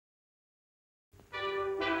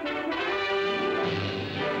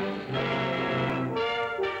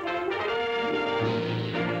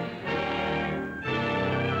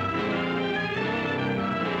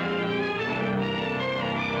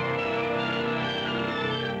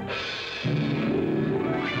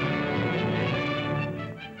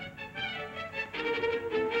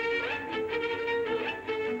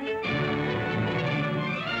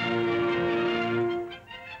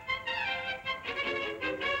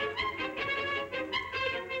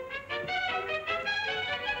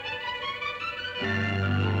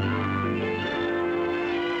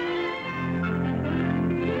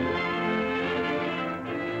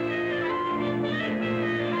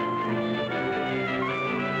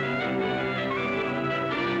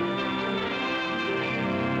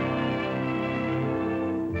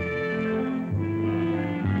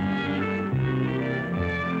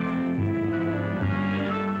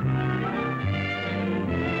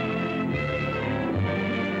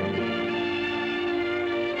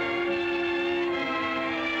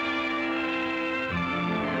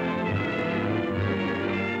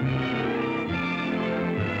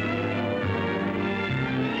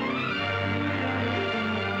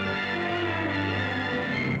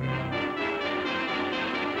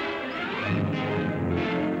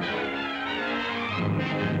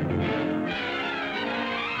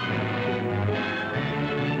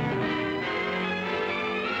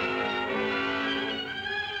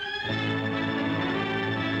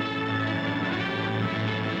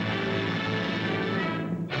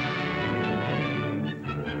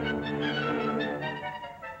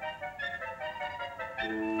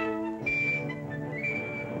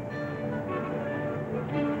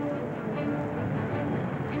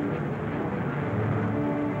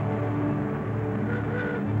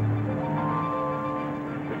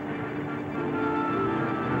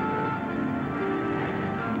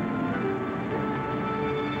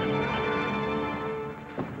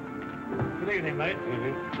evening, mate.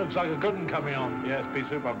 Looks like a good one coming on. Yes, pea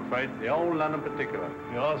soup, I'm afraid. The old London particular.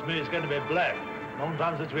 You ask me, it's going to be black. Long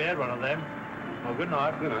time since we had one of them. Well, good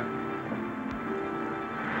night. Good night.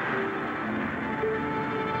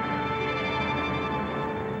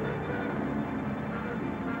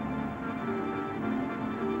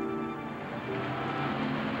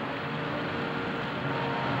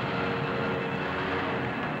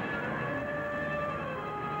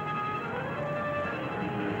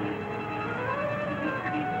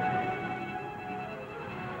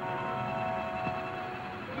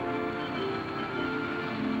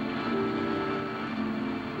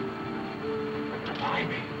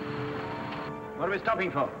 What are we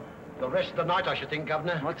stopping for? The rest of the night, I should think,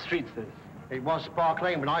 Governor. What street's this? It was Spark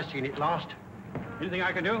Lane when I seen it last. Anything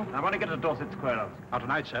I can do? I want to get to Dorset Square. Not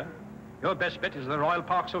tonight, sir. Your best bet is the Royal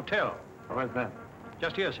Parks Hotel. Where's that?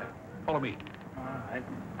 Just here, sir. Follow me. All right.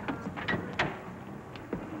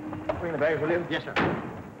 Bring the bags, will you? Yes, sir.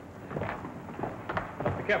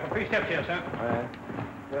 Be careful. 3 steps here, sir. All right.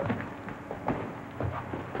 Yep.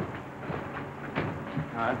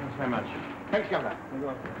 All right, thanks very much. Thanks, Governor.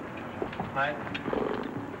 All right.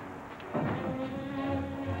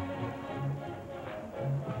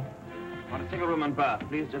 Want a single room and bath,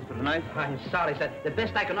 please, just for tonight? I'm sorry, sir. The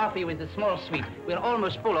best I can offer you is a small suite. We're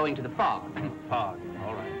almost full owing to the fog. Fog.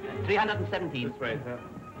 All right. 317. This way, sir.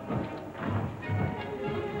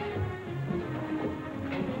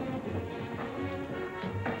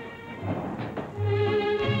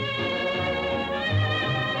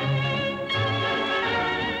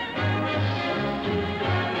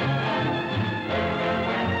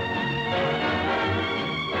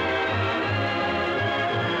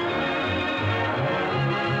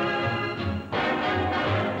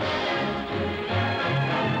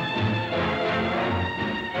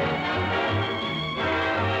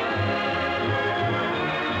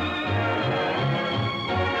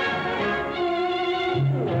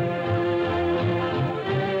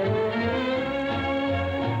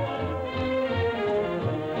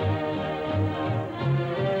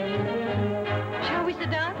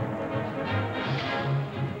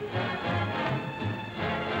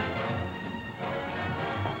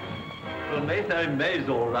 May's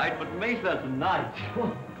all right, but Mayfair tonight.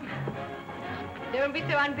 Don't be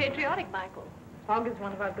so unpatriotic, Michael. Fog is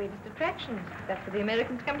one of our greatest attractions. That's what the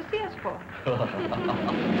Americans come to see us for.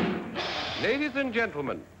 Ladies and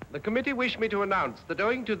gentlemen, the committee wish me to announce that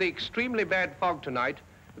owing to the extremely bad fog tonight,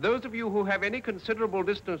 those of you who have any considerable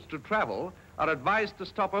distance to travel are advised to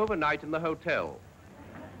stop overnight in the hotel.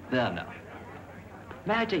 There now.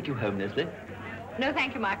 May I take you home, Leslie? No,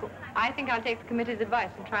 thank you, Michael. I think I'll take the committee's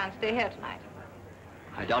advice and try and stay here tonight.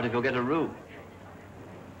 I doubt if you'll get a room.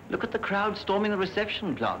 Look at the crowd storming the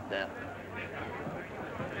reception plant there.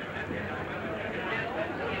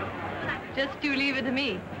 Just you leave it to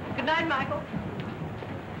me. Good night, Michael.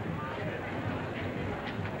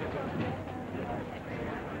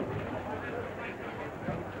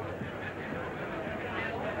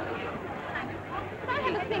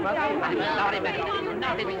 I'm sorry, madam.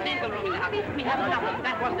 Not a single room in the house. We have nothing.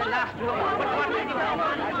 That was the last room. But what will you do?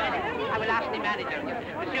 I will ask the manager.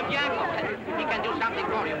 Monsieur Bianco, he can do something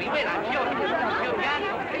for you. He will, I'm sure. Monsieur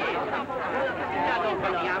Bianco,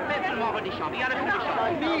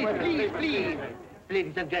 Please, please.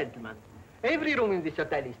 Ladies and gentlemen, every room in this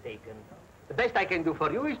hotel is taken. The best I can do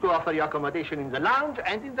for you is to offer you accommodation in the lounge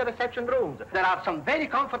and in the reception rooms. There are some very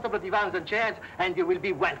comfortable divans and chairs, and you will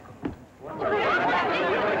be welcome.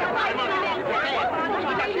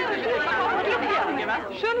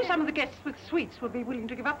 Surely some of the guests with suites will be willing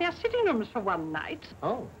to give up their sitting rooms for one night.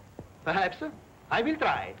 Oh, perhaps. I will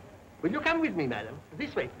try. Will you come with me, madam?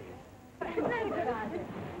 This way, please.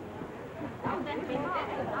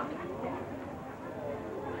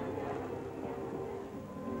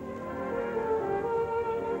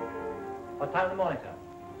 What time in the morning, sir?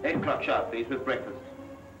 8 o'clock sharp, please, with breakfast.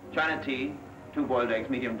 China tea, 2 boiled eggs,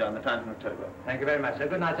 medium done. The time's in the telegraph. Thank you very much, sir.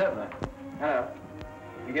 Good night, sir. Hello.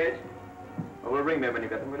 Engaged? Well, we'll ring me when you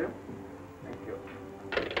get them, will you? Thank you.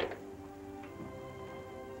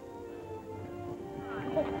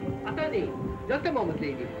 Attendez, just a moment,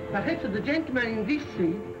 lady. Perhaps the gentleman in this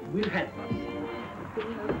suite will help us.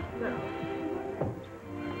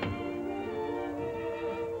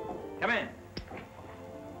 Come in.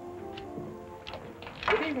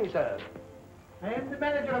 Good evening, sir. I am the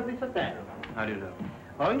manager of this hotel. How do you do?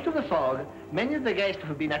 Owing to the fog, many of the guests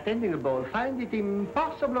who've been attending the ball find it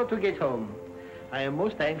impossible to get home. I am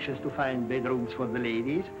most anxious to find bedrooms for the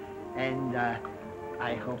ladies, and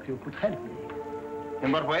I hope you could help me.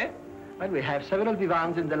 In what way? Well, we have several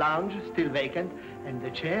divans in the lounge, still vacant, and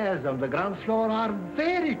the chairs on the ground floor are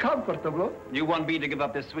very comfortable. You want me to give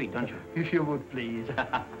up this suite, don't you? If you would, please.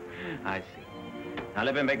 I see. Now,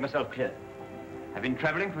 let me make myself clear. I've been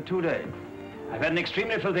traveling for 2 days. I've had an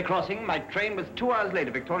extremely filthy crossing. My train was 2 hours late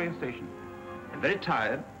at Victoria Station. I'm very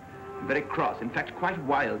tired, and very cross, in fact, quite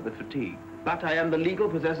wild with fatigue. But I am the legal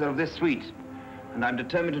possessor of this suite, and I'm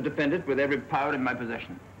determined to defend it with every power in my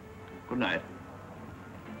possession. Good night.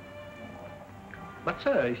 But,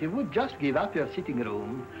 sir, if you would just give up your sitting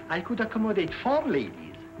room, I could accommodate 4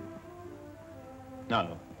 ladies.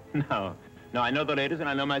 No. No, I know the ladies and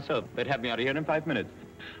I know myself. They'd have me out of here in 5 minutes.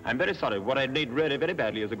 I'm very sorry. What I need really very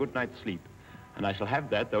badly is a good night's sleep. And I shall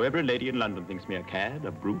have that, though every lady in London thinks me a cad,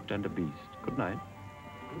 a brute, and a beast. Good night.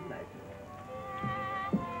 Good night.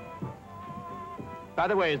 By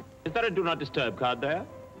the way, is there a do not disturb card there?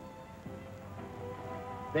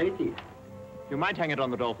 There it is. You might hang it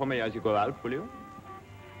on the door for me as you go out, will you?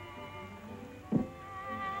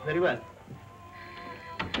 Very well.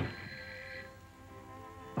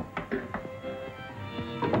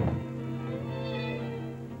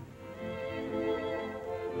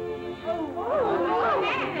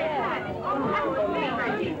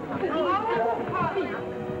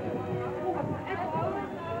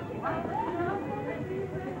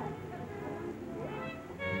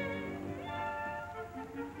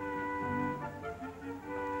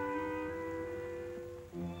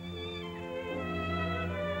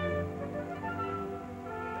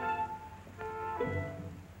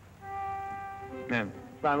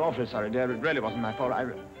 I'm awfully sorry, dear. It really wasn't my fault.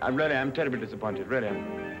 I really am terribly disappointed, really.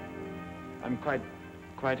 I'm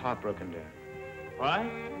quite heartbroken, dear. Why?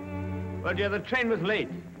 Well, dear, the train was late.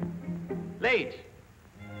 Late.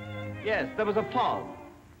 Yes, there was a fog.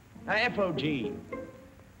 F-O-G.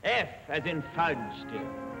 F as in fudge, dear.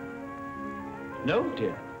 No,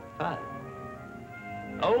 dear. Fudge.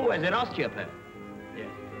 O as in osteopath. Yes.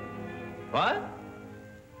 What?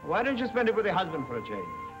 Why don't you spend it with your husband for a change?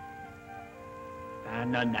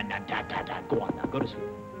 No. Go on now, go to sleep.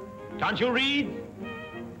 Can't you read?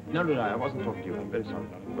 No, I wasn't talking to you. I'm very sorry,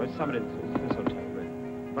 darling. Well, somebody says so terribly.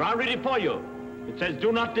 But I'll read it for you. It says,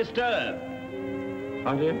 do not disturb.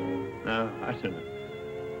 Oh, dear? No, I don't know.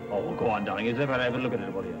 Oh, well, go on, darling, as if I'd ever look at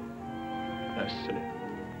anybody else. That's silly.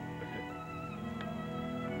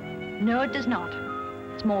 No, it does not.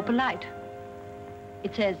 It's more polite.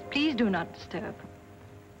 It says, please do not disturb.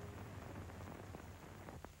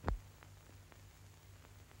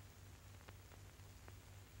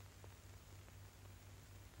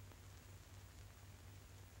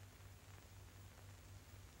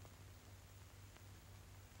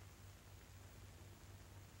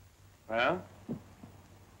 Well?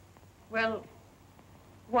 Well,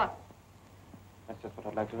 what? That's just what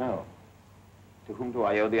I'd like to know. To whom do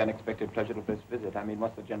I owe the unexpected pleasure of this visit? I mean,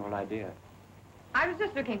 what's the general idea? I was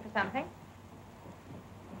just looking for something.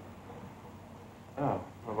 Oh,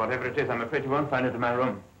 well, whatever it is, I'm afraid you won't find it in my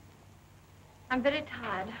room. I'm very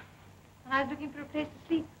tired, and I was looking for a place to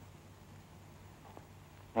sleep.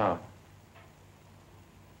 Oh.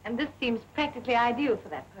 And this seems practically ideal for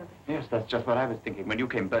that purpose. Yes, that's just what I was thinking when you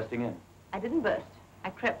came bursting in. I didn't burst. I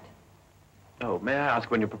crept. Oh, may I ask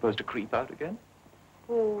when you propose to creep out again?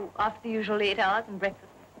 Oh, after the usual 8 hours and breakfast.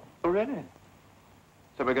 Oh, really?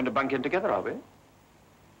 So we're going to bunk in together, are we?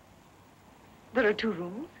 There are 2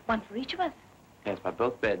 rooms, one for each of us. Yes, but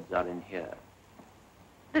both beds are in here.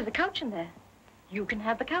 There's a couch in there. You can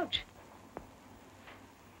have the couch.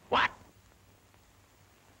 What?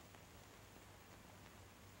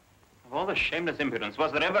 Of all the shameless impudence,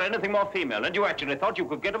 was there ever anything more female? And you actually thought you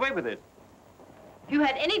could get away with it? If you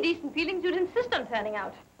had any decent feelings, you'd insist on turning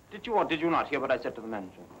out. Did you or did you not hear what I said to the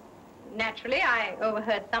manager? Naturally, I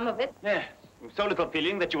overheard some of it. Yes, with so little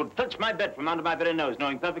feeling that you would filch my bed from under my very nose,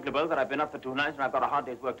 knowing perfectly well that I've been up for 2 nights and I've got a hard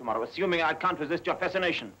day's work tomorrow, assuming I can't resist your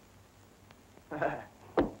fascination.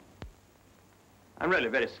 I'm really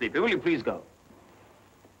very sleepy. Will you please go?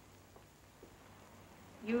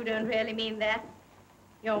 You don't really mean that.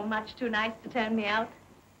 You're much too nice to turn me out.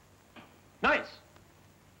 Nice?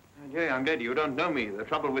 My dear young lady, you don't know me. The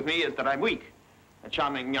trouble with me is that I'm weak. A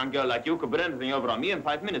charming young girl like you could put anything over on me in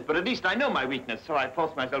 5 minutes, but at least I know my weakness, so I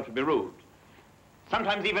force myself to be rude.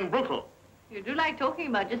 Sometimes even brutal. You do like talking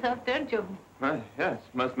about yourself, don't you? Well, yes,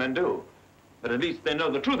 most men do. But at least they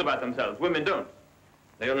know the truth about themselves. Women don't.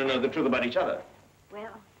 They only know the truth about each other.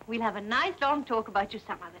 Well, we'll have a nice long talk about you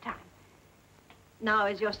some other time. Now,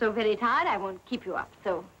 as you're so very tired, I won't keep you up,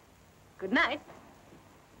 so good night.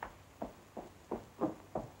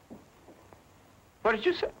 What did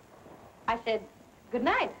you say? I said good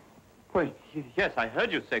night. Well, yes, I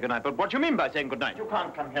heard you say goodnight, but what do you mean by saying goodnight? You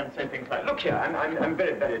can't come here and say things like, look here, I'm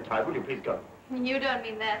very, very tired. Will you please go? You don't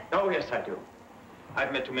mean that. Oh, yes, I do.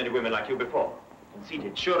 I've met too many women like you before.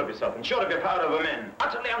 Conceited, sure of yourself, and sure of your power over men.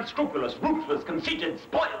 Utterly unscrupulous, ruthless, conceited,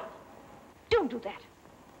 spoiled. Don't do that.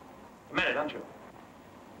 You're married, aren't you?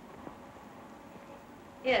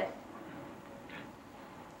 Yes.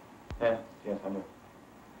 Yes, I know.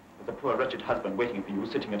 There's a poor, wretched husband waiting for you,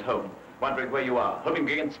 sitting at home, wondering where you are, hoping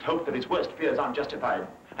against hope that his worst fears aren't justified.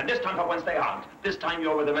 And this time, for once, they aren't. This time,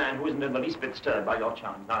 you're with a man who isn't in the least bit stirred by your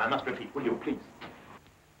charms. Now, I must repeat, will you, please?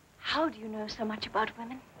 How do you know so much about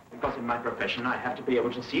women? Because in my profession, I have to be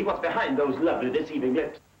able to see what's behind those lovely, deceiving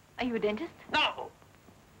lips. Are you a dentist? No!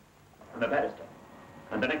 I'm a barrister.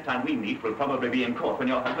 And the next time we meet, we'll probably be in court when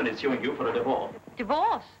your husband is suing you for a divorce.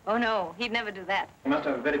 Divorce? Oh, no, he'd never do that. You must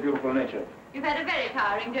have a very beautiful nature. You've had a very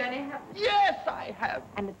tiring journey, haven't you? Yes, I have.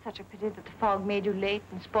 And it's such a pity that the fog made you late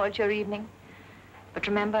and spoiled your evening. But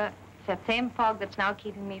remember, it's that same fog that's now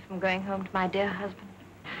keeping me from going home to my dear husband.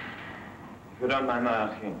 If you don't mind my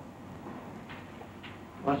asking,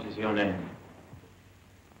 what is your name?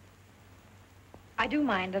 I do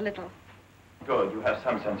mind a little. Good, you have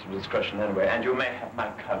some sense of discretion anyway, and you may have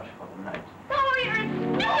my couch for the night. Oh, you're a...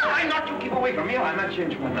 No, I'm not. You keep away from me, or I might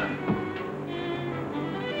change my mind.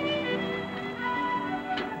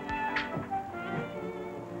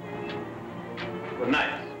 Good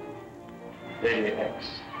night, Lady X.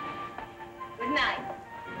 Good night.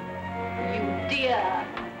 You dear,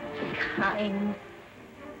 kind,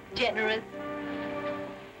 generous,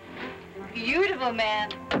 beautiful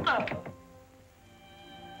man. Oh.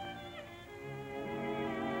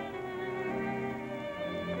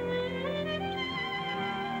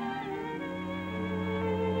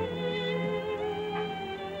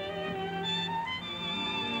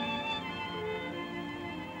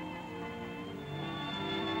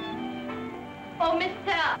 Oh,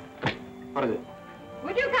 mister. What is it?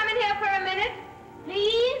 Would you come in here for a minute,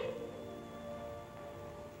 please?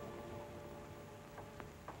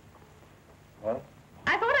 What?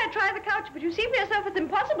 I thought I'd try the couch, but you see for yourself it's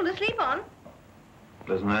impossible to sleep on.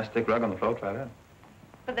 There's a nice thick rug on the floor. Try that.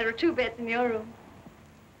 But there are 2 beds in your room.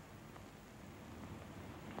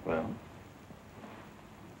 Well?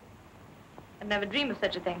 I'd never dream of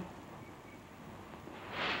such a thing.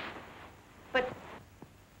 But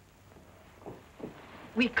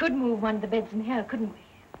we could move one of the beds in here, couldn't we?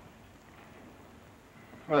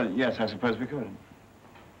 Well, yes, I suppose we could.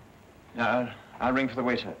 Yeah, I'll ring for the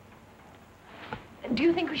waiter. Do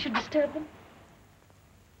you think we should disturb them?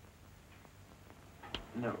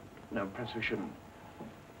 No, perhaps we shouldn't.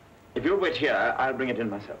 If you'll wait here, I'll bring it in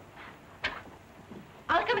myself.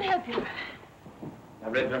 I'll come and help you. I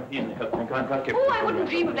really don't need any help. Come on, quite careful. Oh, I wouldn't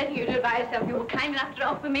dream of letting you do it by yourself. You were kind enough to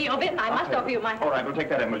offer me your bit, and I must offer you my help. All right, we'll take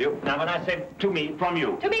that in, will you? Now, when I say to me, from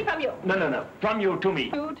you. To me, from you. No. From you to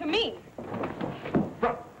me. You to me.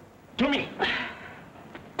 To me.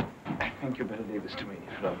 I think you better leave this to me,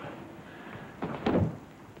 Flo.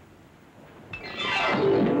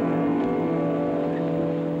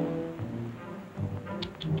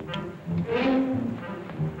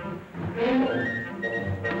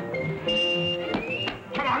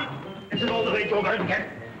 Come on. This is all the rate you're going to get.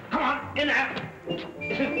 Come on, in there. This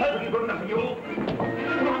is perfectly good enough for you.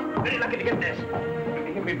 Come on. Very lucky to get this.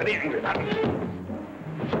 You'll be very angry about it.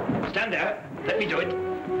 Stand there. Let me do it.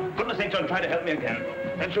 Goodness sakes, don't try to help me again.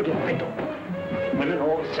 That's what I do. Women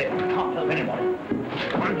all say can't help anyone.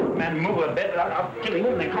 One man move a bed without killing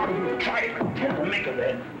him, they can't even try to attempt to make a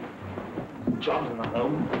bed. Jobs in the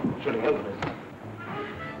home should help us.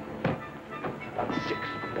 About 6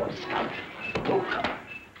 Boy Scouts. Oh, come on.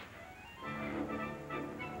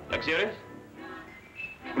 Luxurious?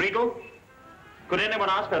 Regal? Could anyone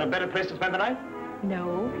ask for a better place to spend the night?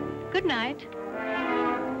 No. Good night.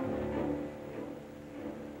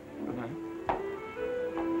 Good night.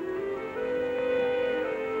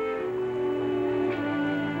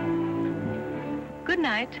 Good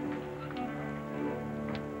night.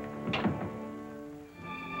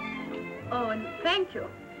 Oh, and thank you.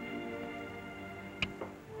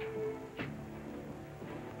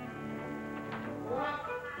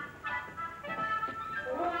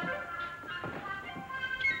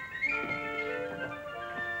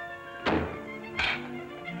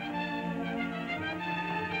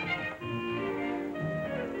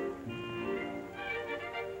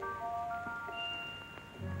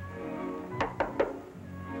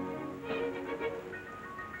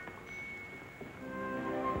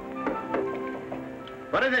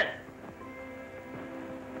 What is it?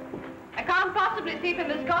 I can't possibly sleep in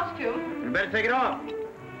this costume. You better take it off.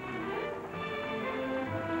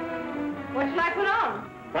 What shall I put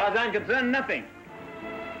on? As far as I'm concerned, nothing.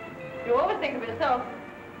 You always think of yourself.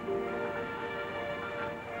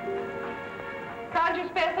 Can't you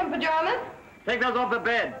spare some pajamas? Take those off the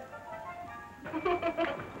bed.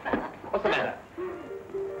 What's the matter?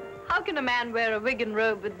 How can a man wear a wig and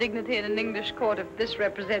robe with dignity in an English court if this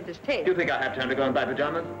represents his taste? Do you think I have time to go and buy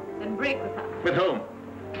pajamas? Then break with her. With whom?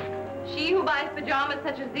 She who buys pajamas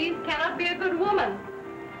such as these cannot be a good woman.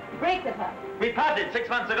 Break with her. We parted 6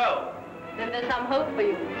 months ago. Then there's some hope for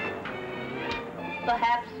you.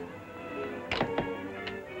 Perhaps.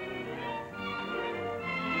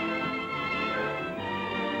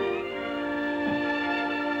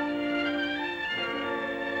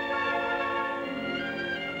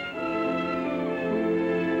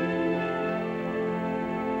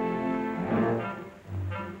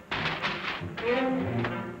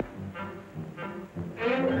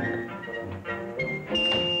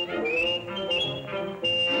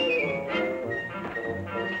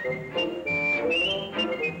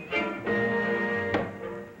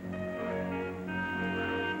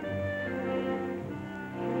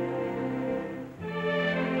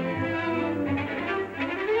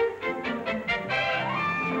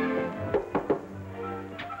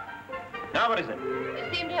 What is it?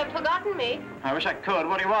 You seem to have forgotten me. I wish I could.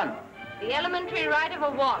 What do you want? The elementary right of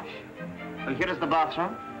a wash. Well, here is the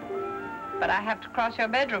bathroom. But I have to cross your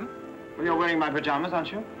bedroom. Well, you're wearing my pajamas,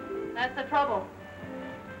 aren't you? That's the trouble.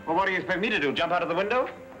 Well, what do you expect me to do? Jump out of the window?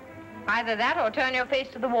 Either that or turn your face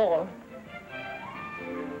to the wall.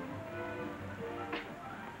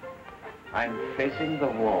 I'm facing the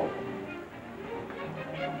wall.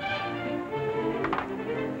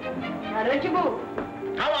 Now don't you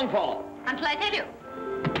move. How long for? Until I tell you.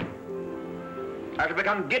 I shall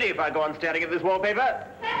become giddy if I go on staring at this wallpaper.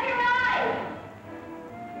 Set your eyes!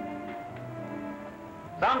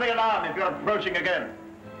 Sound the alarm if you're approaching again.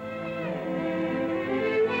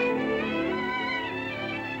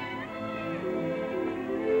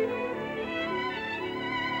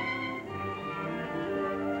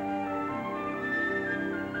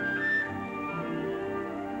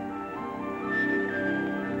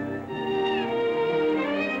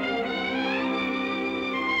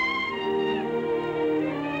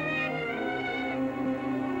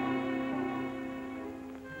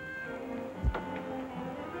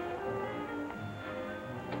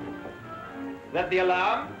 Is that the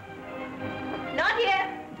alarm? Not yet.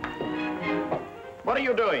 What are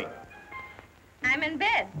you doing? I'm in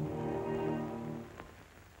bed.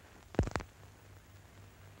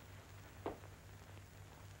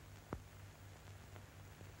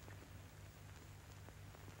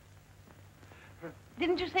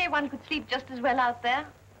 Didn't you say one could sleep just as well out there?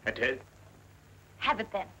 I did. Have it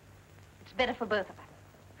then. It's better for both of us.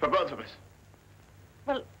 For both of us.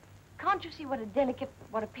 Well, can't you see what a delicate,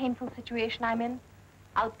 what a painful situation I'm in?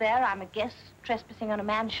 Out there, I'm a guest trespassing on a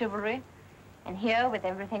man's chivalry. And here, with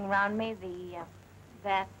everything around me,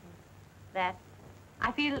 that,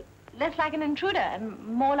 I feel less like an intruder and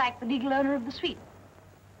more like the legal owner of the suite.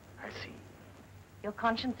 I see. Your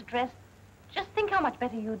conscience at rest, just think how much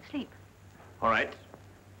better you'd sleep. All right.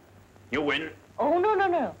 You win. Oh, no, no,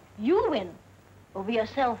 no. You win. Over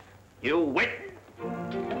yourself. You win.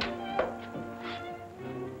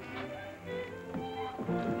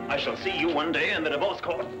 I shall see you one day in the divorce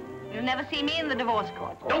court. You'll never see me in the divorce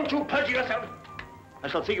court. Don't you perjure yourself. I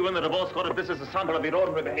shall see you in the divorce court if this is a sample of your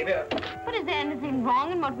ordinary behavior. But is there anything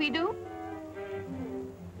wrong in what we do?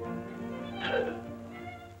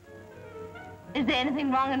 Is there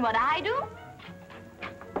anything wrong in what I do?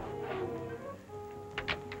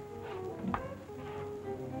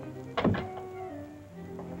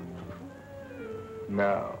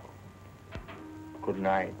 No. Good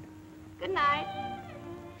night. Good night.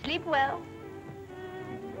 Sleep well.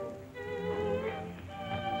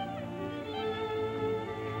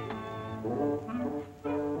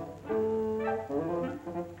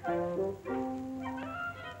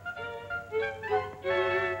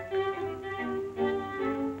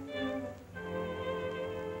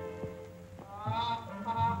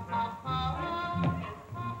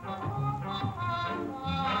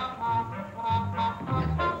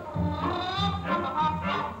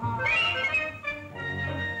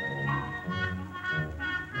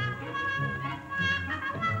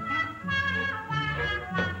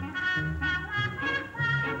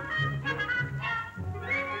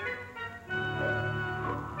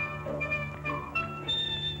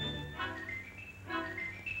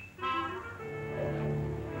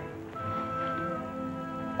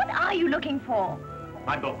 What are you looking for?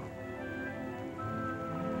 My book.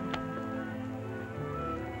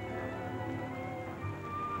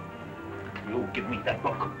 You give me that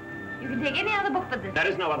book. You can take any other book but this. There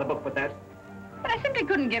is no other book but that. But I simply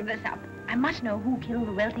couldn't give this up. I must know who killed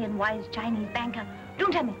the wealthy and wise Chinese banker.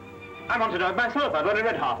 Don't tell me. I want to know it myself. I've only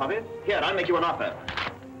read half of it. Here, I'll make you an offer.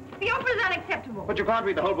 The offer is unacceptable. But you can't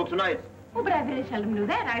read the whole book tonight. Oh, but I very seldom do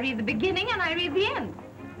that. I read the beginning and I read the end.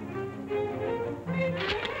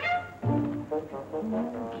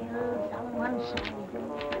 Killed someone's son.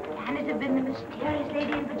 Can it have been the mysterious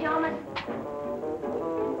lady in pajamas?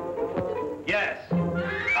 Yes.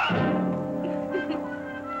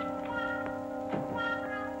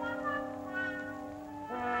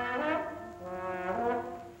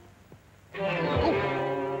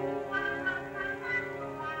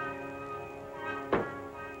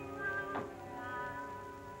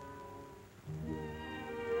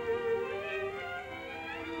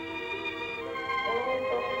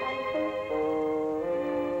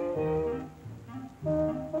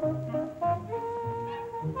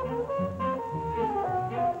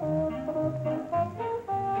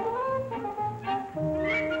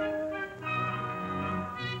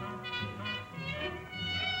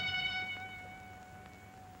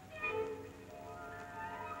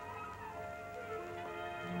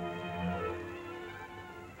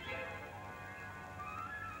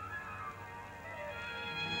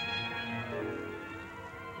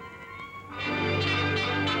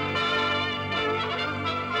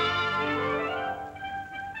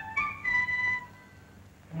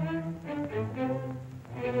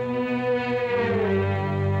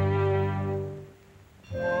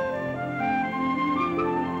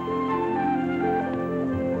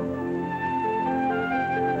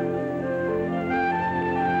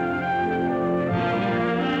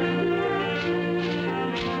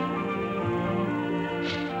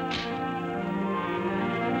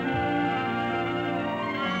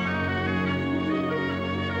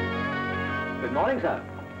 Good morning, sir.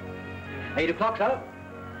 8 o'clock, sir.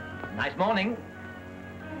 Nice morning.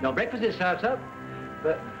 Your breakfast is served, sir.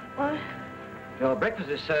 But... What? Your breakfast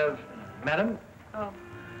is served, madam. Oh,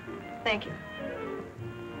 thank you.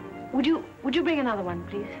 Would you bring another one,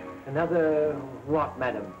 please? Another what,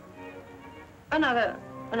 madam? Another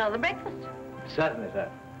breakfast. Certainly, sir.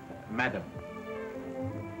 Madam.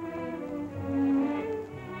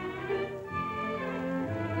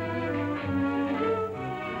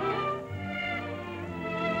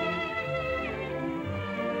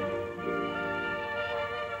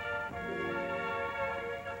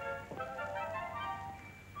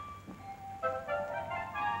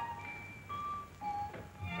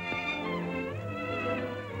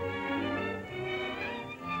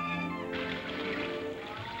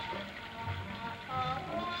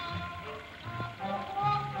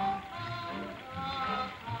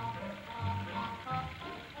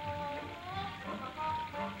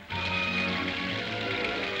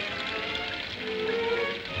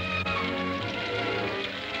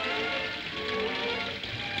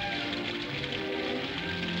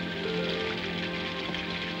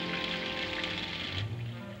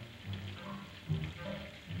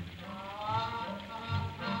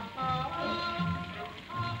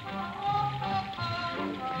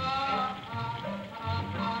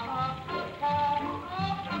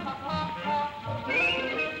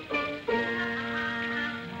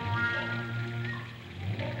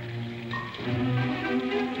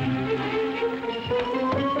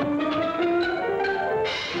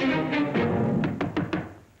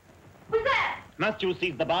 Must you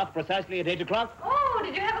seize the bath precisely at 8 o'clock? Oh,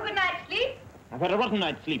 did you have a good night's sleep? I've had a rotten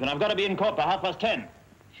night's sleep, and I've got to be in court by 10:30.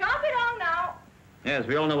 Sharp it on now. Yes,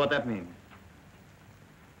 we all know what that means.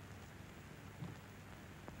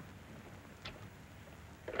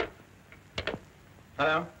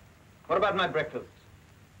 Hello? What about my breakfast?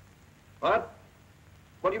 What?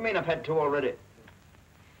 What do you mean I've had 2 already?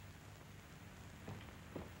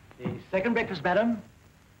 The second breakfast, madam?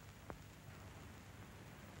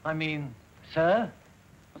 I mean, sir?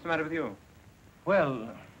 What's the matter with you? Well,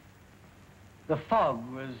 the fog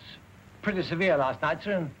was pretty severe last night,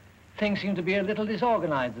 sir, and things seem to be a little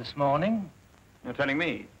disorganized this morning. You're telling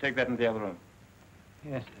me. Take that into the other room.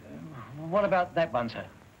 Yes. What about that one, sir?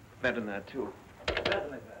 That in there, too.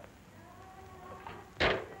 Certainly,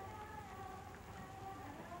 sir.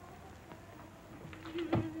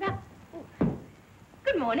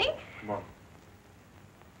 Good morning. Come on.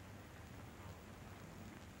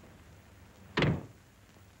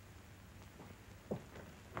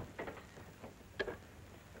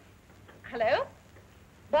 Hello?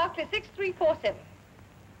 Barclay 6347.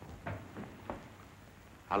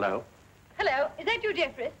 Hello? Hello, is that you,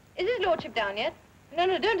 Jeffries? Is his lordship down yet? No,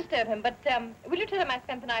 don't disturb him, but will you tell him I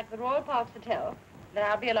spent the night at the Royal Parks Hotel? Then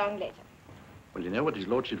I'll be along later. Well, you know what his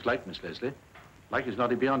lordship's like, Miss Leslie. Like he's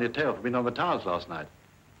not be on your tail for being on the towers last night.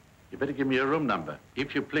 You better give me your room number,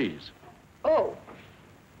 if you please. Oh.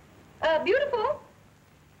 Beautiful.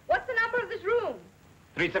 What's the number of this room?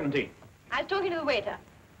 317. I was talking to the waiter.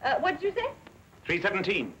 What did you say?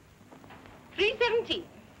 317. 317.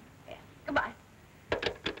 Yes. Goodbye.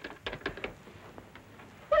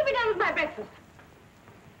 What have we done with my breakfast?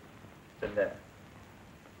 It's in there.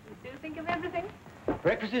 You do think of everything?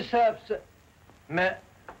 Breakfast is served, sir.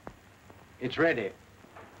 It's ready.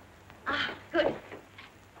 Ah, good.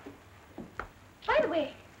 By the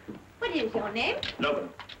way, what is your name? Logan.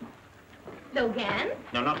 Logan?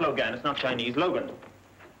 No, not Logan. It's not Chinese. Logan.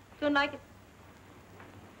 Don't like it.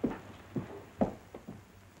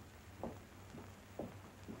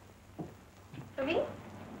 For me?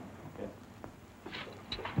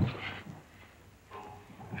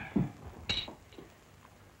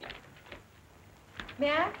 May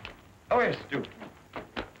I? Oh, yes, do.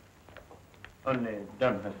 Only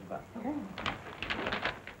don't mess about.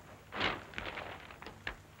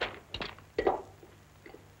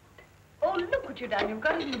 Oh, look what you've done. You've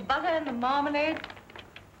got it in the butter and the marmalade.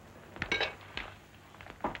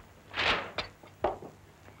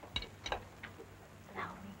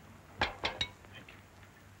 Allow me.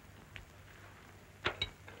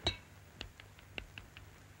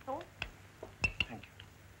 So? Thank you.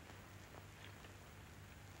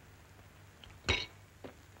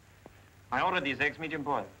 I ordered these eggs medium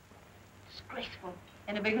boiled. Disgraceful.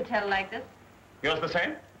 In a big hotel like this? Yours the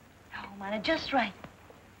same? Oh, mine are just right.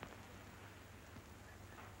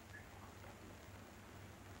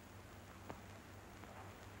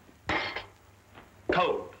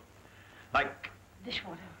 Cold. Like...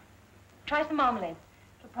 Dishwater. Try some marmalade.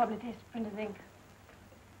 It'll probably taste printer's ink.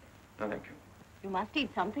 No, thank you. You must eat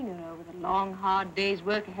something, you know, with a long, hard day's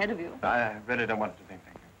work ahead of you. I really don't want to think,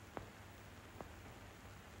 thank you.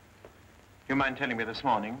 You mind telling me this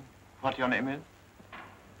morning what your name is?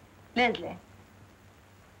 Leslie.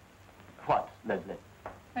 What, Leslie?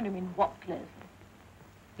 What do you mean, what, Leslie?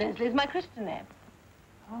 Leslie is my Christian name.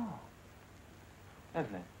 Oh.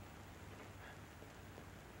 Leslie.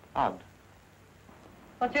 Odd.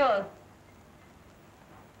 What's yours?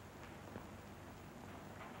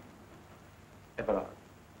 Everard.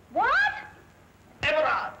 What?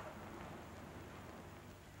 Everard!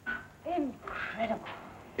 Incredible.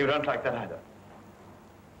 You don't like that either?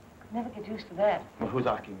 Could never get used to that. Well, who's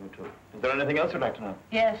asking you to? Is there anything else you'd like to know?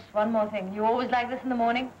 Yes, one more thing. You always like this in the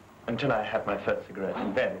morning? Until I have my first cigarette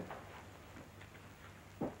in bed.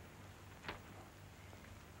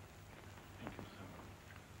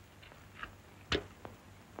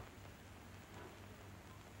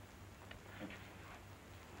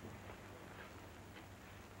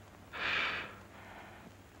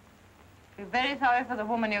 You're very sorry for the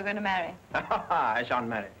woman you're going to marry. I shan't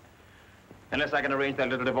marry. Unless I can arrange that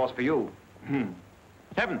little divorce for you.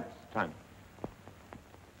 Heavens, time.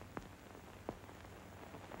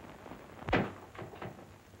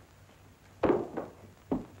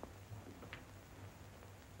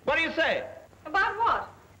 What do you say? About what?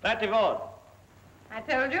 That divorce. I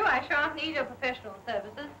told you I shan't need your professional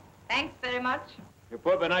services. Thanks very much. Your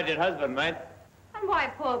poor benighted husband, mate. And why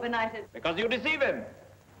poor benighted? Because you deceive him.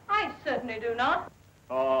 I certainly do not.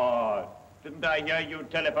 Oh, didn't I hear you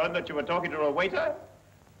telephone that you were talking to a waiter?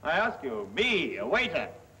 I ask you, me, a waiter.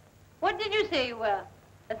 What did you say you were?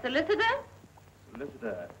 A solicitor?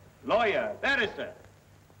 Solicitor, lawyer, barrister.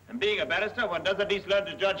 And being a barrister, one does at least learn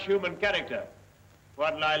to judge human character.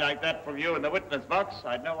 One lie like that from you in the witness box,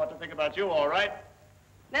 I'd know what to think about you, all right?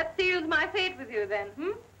 That seals my fate with you then,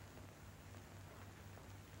 hmm?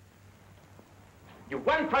 You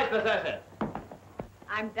one priceless asset.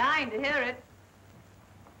 I'm dying to hear it.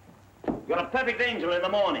 You're a perfect angel in the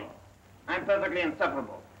morning. I'm perfectly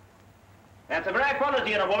insufferable. That's a rare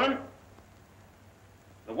quality in a woman.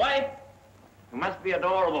 The wife, you must be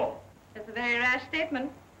adorable. That's a very rash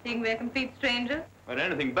statement, seeing we're complete strangers. But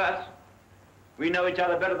anything but. We know each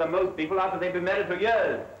other better than most people after they've been married for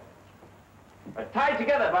years. We're tied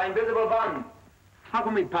together by invisible bonds. How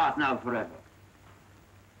can we part now forever?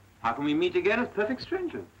 How can we meet again as perfect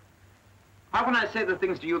strangers? How can I say the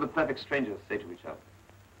things to you that perfect strangers say to each other?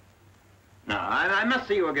 No, I must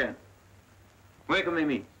see you again. Where can we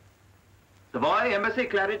meet? Savoy, Embassy,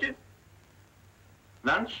 Claridge's?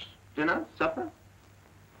 Lunch, dinner, supper?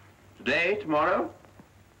 Today, tomorrow,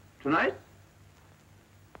 tonight?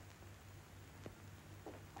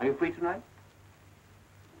 Are you free tonight?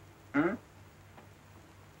 Hmm?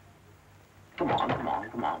 Come on, come on,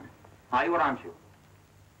 come on. Are you or aren't you?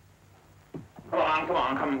 Come on, come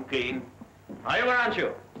on, come clean. Are you or aren't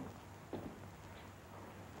you?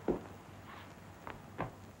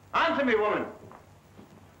 Answer me, woman.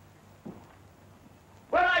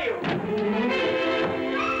 are you?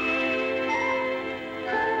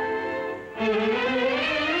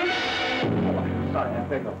 Sorry, I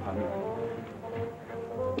beg your pardon.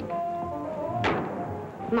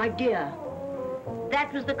 My dear,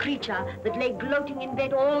 that was the creature that lay gloating in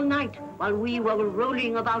bed all night while we were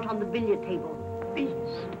rolling about on the billiard table. Please.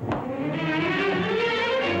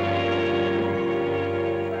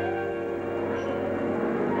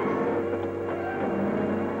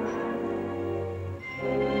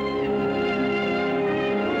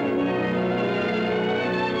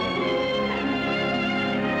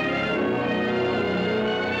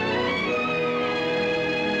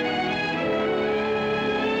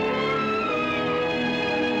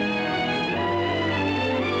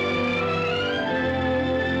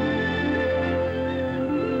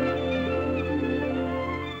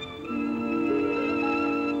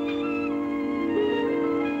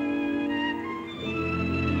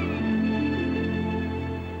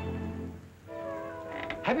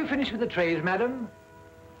 Have you finished with the trays, madam?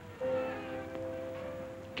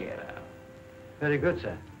 Get out. Very good,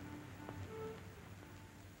 sir.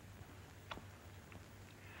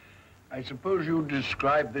 I suppose you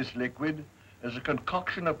describe this liquid as a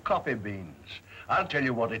concoction of coffee beans. I'll tell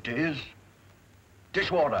you what it is.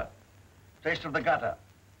 Dishwater. Taste of the gutter.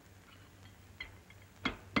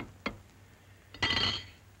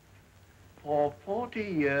 For 40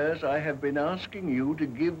 years, I have been asking you to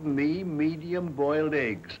give me medium-boiled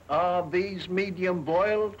eggs. Are these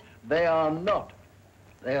medium-boiled? They are not.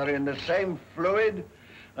 They are in the same fluid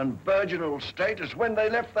and virginal state as when they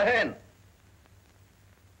left the hen.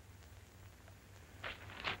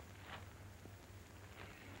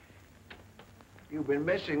 You've been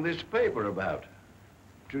messing this paper about.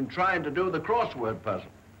 Been trying to do the crossword puzzle.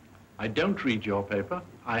 I don't read your paper.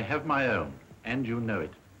 I have my own, and you know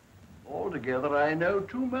it. Altogether, I know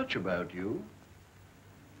too much about you.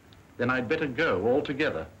 Then I'd better go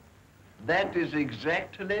altogether. That is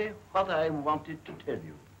exactly what I wanted to tell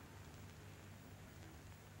you.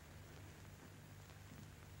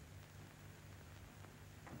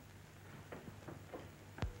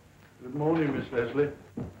 Good morning, Miss Leslie.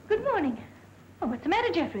 Good morning. Oh, what's the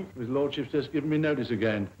matter, Jeffries? His lordship's just given me notice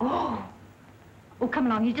again. Oh. Oh, come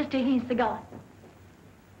along. He's just taking his cigar.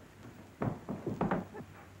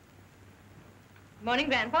 Morning,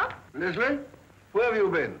 Grandpa. Leslie, where have you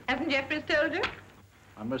been? Hasn't Jeffries told you?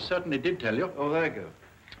 I most certainly did tell you. Oh, thank you.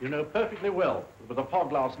 You know perfectly well. There was a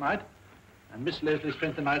fog last night, and Miss Leslie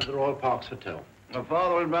spent the night at the Royal Parks Hotel. Her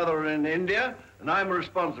father and mother are in India, and I'm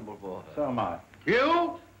responsible for her. So am I.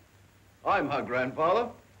 You? I'm her grandfather.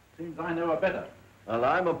 Seems I know her better. Well,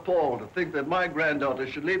 I'm appalled to think that my granddaughter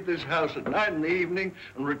should leave this house at 9 in the evening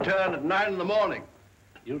and return at 9 in the morning.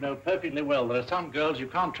 You know perfectly well there are some girls you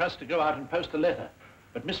can't trust to go out and post a letter.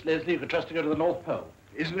 But Miss Leslie you could trust to go to the North Pole.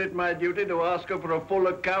 Isn't it my duty to ask her for a full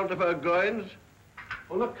account of her goings?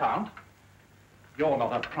 Full account? You're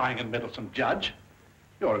not a prying and meddlesome judge.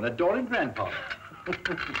 You're an adoring grandfather.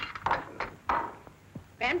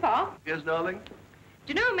 Grandpa, Yes, darling?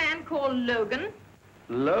 do you know a man called Logan?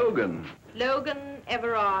 Logan. Logan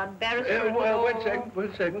Everard, barrister at Well, law. wait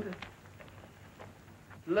a second.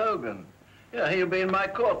 Logan. Yeah, he'll be in my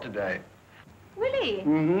court today. Will he?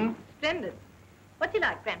 Mm-hmm. Splendid. What's he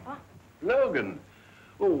like, Grandpa? Logan.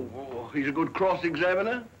 Oh, he's a good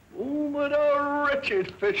cross-examiner. Oh, but a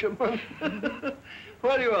wretched fisherman.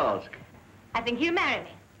 Why do you ask? I think he'll marry me.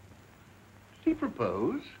 Did he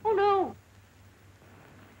propose? Oh, no.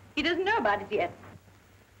 He doesn't know about it yet.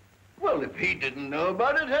 Well, if he didn't know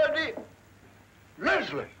about it, how'd he...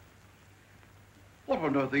 Leslie! What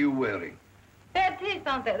on earth are you wearing? Bad taste,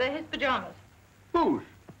 aren't they? They're his pajamas. Whose?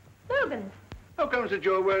 Logan's. How comes that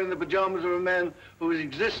you're wearing the pajamas of a man whose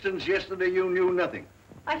existence yesterday you knew nothing?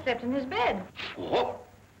 I slept in his bed. What?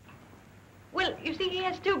 Well, you see, he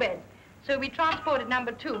has 2 beds. So we transported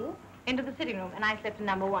number 2 into the sitting room, and I slept in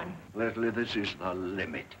number 1. Leslie, this is the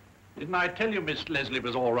limit. Didn't I tell you Miss Leslie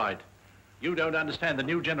was all right? You don't understand the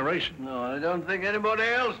new generation. No, I don't think anybody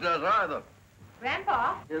else does either.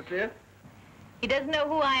 Grandpa? Yes, dear? He doesn't know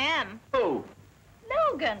who I am. Who?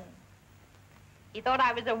 Logan. He thought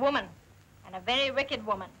I was a woman, and a very wicked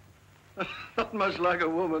woman. Not much like a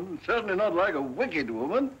woman. Certainly not like a wicked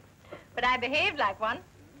woman. But I behaved like one.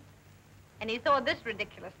 And he saw this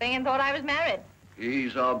ridiculous thing and thought I was married.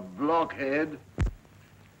 He's a blockhead.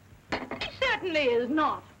 He certainly is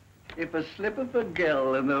not. If a slip of a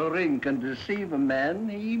girl in the ring can deceive a man,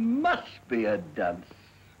 he must be a dunce.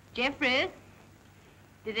 Jeffries,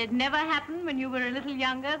 did it never happen when you were a little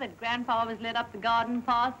younger that Grandpa was led up the garden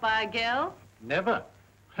path by a girl? Never.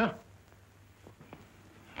 Huh.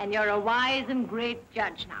 And you're a wise and great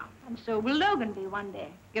judge now. And so will Logan be one day.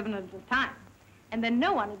 given a little time. And then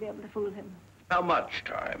no one will be able to fool him. How much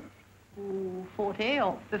time? Ooh, 40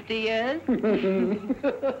 or 50 years.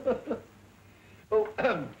 Oh,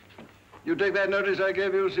 you take that notice I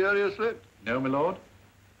gave you seriously? No, my lord.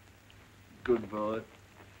 Good boy.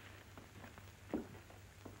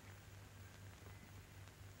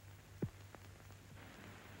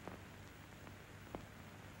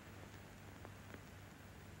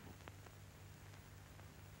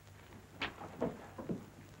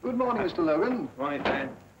 Good morning, Mr. Logan. Morning, Dan.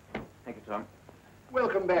 Thank you, Tom.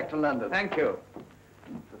 Welcome back to London. Thank you.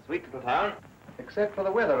 It's a sweet little town. Except for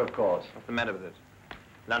the weather, of course. What's the matter with it?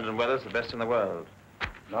 London weather's the best in the world.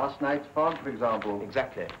 Last night's fog, for example.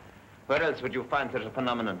 Exactly. Where else would you find such a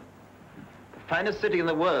phenomenon? The finest city in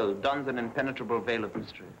the world dons an impenetrable veil of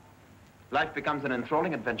mystery. Life becomes an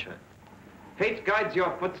enthralling adventure. Fate guides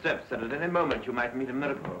your footsteps, and at any moment you might meet a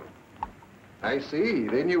miracle. I see.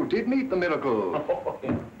 Then you did meet the miracle.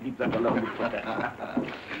 Leave that alone.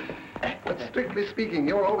 But strictly speaking,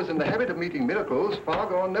 you're always in the habit of meeting miracles,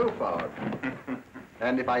 fog or no fog.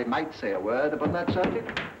 And if I might say a word upon that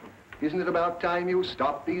subject, isn't it about time you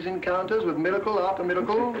stopped these encounters with miracle after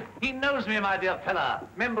miracle? He knows me, my dear fella.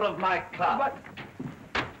 Member of my club.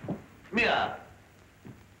 What? Mia.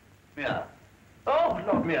 Mia. Oh,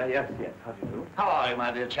 Lord Mayor, yes, yes. How do you do? How are you,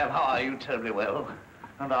 my dear chap? How are you? Terribly well.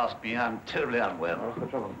 Don't ask me. I'm terribly unwell. What's the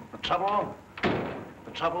trouble? The trouble?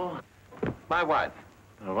 The trouble? My wife.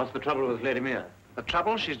 Oh, what's the trouble with Lady Mia? The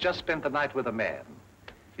trouble? She's just spent the night with a man.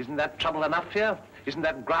 Isn't that trouble enough here? Isn't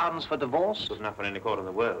that grounds for divorce? Good enough in any court in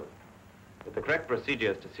the world. But the correct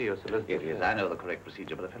procedure is to see your solicitor. Yes, I know the correct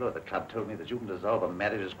procedure, but the fellow at the club told me that you can dissolve a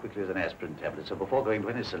marriage as quickly as an aspirin tablet. So before going to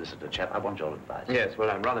any solicitor, chap, I want your advice. Yes,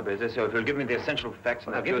 well, I'm rather busy, so if you'll give me the essential facts...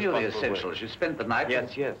 Well, I'll give you the essentials. You spent the night...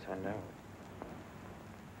 Yes, yes, I know.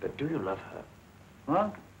 But do you love her?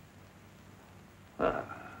 What? Well,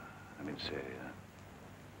 let me see.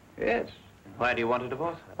 Yes. Why do you want to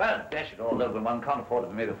divorce her? Well, dash it all, Logan, one can't afford to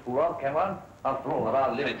be made a fool of, can one? After all, there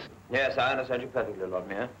are limits. Yes, I understand you perfectly, Lord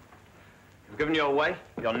Mayor. You've given your wife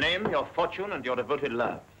your name, your fortune, and your devoted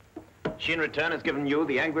love. She, in return, has given you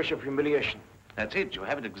the anguish of humiliation. That's it. You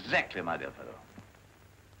have it exactly, my dear fellow.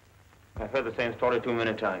 I've heard the same story too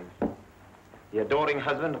many times. The adoring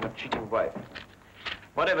husband of a cheating wife.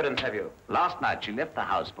 What evidence have you? Last night, she left the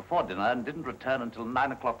house before dinner and didn't return until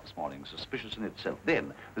 9 o'clock this morning. Suspicious in itself.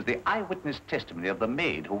 Then, there's the eyewitness testimony of the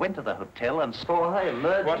maid who went to the hotel and saw her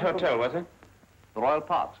emerge... What hotel was it? The Royal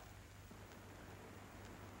Parks.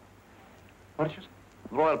 What did you say?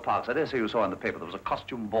 The Royal Parks. I dare say you saw in the paper there was a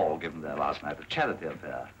costume ball given there last night, a charity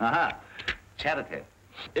affair. Aha, charity.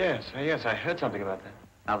 Yes, yes, I heard something about that.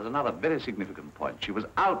 Now, there's another very significant point. She was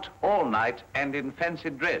out all night and in fancy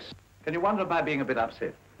dress. Can you wonder at my being a bit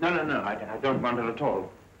upset? No, I don't wonder at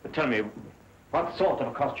all. But tell me, what sort of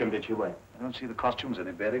a costume did she wear? I don't see the costume's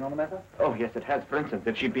any bearing on the matter. Oh, yes, it has. For instance,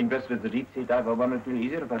 if she'd been dressed as a deep-sea diver, one would feel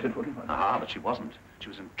easier about it, wouldn't one? Ah, but she wasn't. She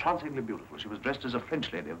was entrancingly beautiful. She was dressed as a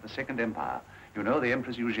French lady of the Second Empire. You know, the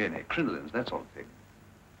Empress Eugenie, crinolines, that sort of thing.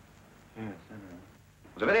 Yes, I know.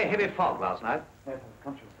 It was a very heavy fog last night. Yes, I was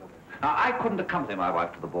conscious of it. Now, I couldn't accompany my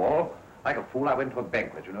wife to the ball. Like a fool, I went to a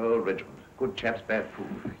banquet, you know, old regiment. Good chaps, bad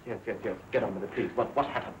food. Yes. Get on with it, please. What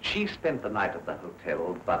happened? She spent the night at the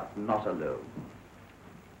hotel, but not alone.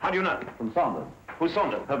 How do you know? From Saunders. Who's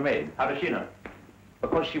Saunders? Her maid. How does she know?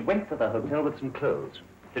 Because she went to the hotel with some clothes.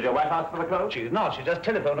 Did your wife ask for the clothes? She did not. She just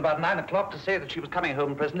telephoned about 9 o'clock to say that she was coming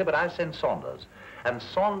home presently, but I sent Saunders. And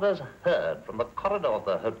Saunders heard from the corridor of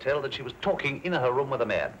the hotel that she was talking in her room with a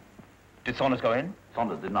man. Did Saunders go in?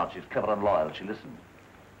 Saunders did not. She's clever and loyal. She listened.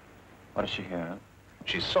 What did she hear?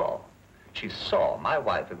 She saw my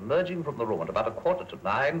wife emerging from the room at about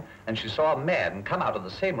 9:15, and she saw a man come out of the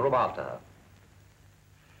same room after her.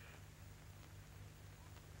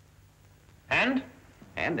 And?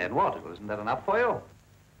 And what? Well, isn't that enough for you?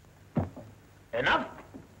 Enough?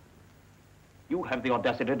 You have the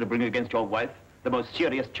audacity to bring against your wife the most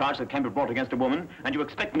serious charge that can be brought against a woman, and you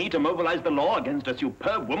expect me to mobilize the law against a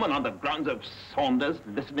superb woman on the grounds of Saunders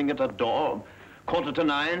listening at her door,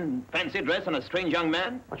 9:15, fancy dress, and a strange young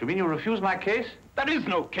man? What, you mean you refuse my case? There is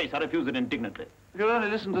no case. I refuse it indignantly. You'll only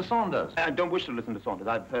listen to Saunders. I don't wish to listen to Saunders.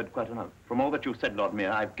 I've heard quite enough. From all that you've said, Lord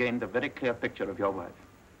Mayor, I've gained a very clear picture of your wife.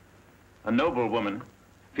 A noble woman,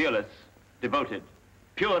 fearless, devoted,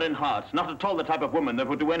 pure in heart, not at all the type of woman that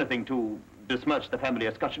would do anything to besmirch the family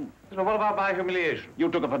escutcheon. So what about my humiliation? You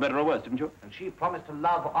took her for better or worse, didn't you? And she promised to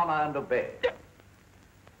love, honor, and obey.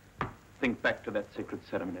 Think back to that sacred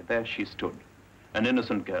ceremony. There she stood, an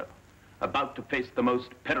innocent girl, about to face the most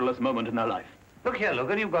perilous moment in her life. Look here,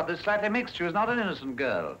 Logan, you've got this slightly mixed. She was not an innocent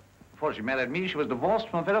girl. Before she married me, she was divorced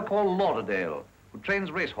from a fellow called Lauderdale. who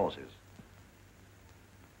trains racehorses.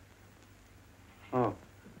 Oh.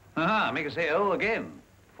 Ah, make her say oh again.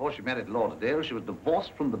 Before she married Lauderdale, she was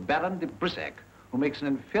divorced from the Baron de Brissac, who makes an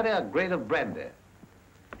inferior grade of brandy.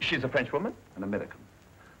 She's a French woman? An American.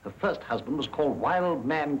 Her first husband was called Wild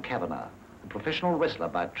Man Kavanagh, a professional wrestler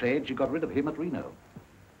by trade. She got rid of him at Reno.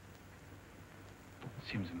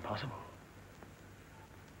 Seems impossible.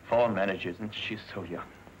 4 marriages, and she's so young.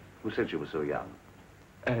 Who said she was so young?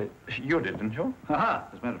 You did, didn't you? Aha!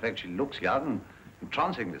 As a matter of fact, she looks young,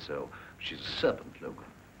 entrancingly so. She's a serpent, Logan.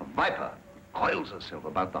 A viper. Coils herself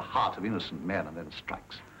about the heart of innocent men and then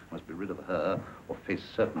strikes. Must be rid of her or face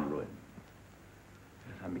certain ruin.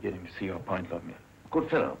 Yes, I'm beginning to see your point, Lord Mayor. Good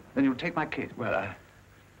fellow. Then you'll take my case. Well,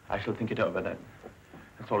 I shall think it over then.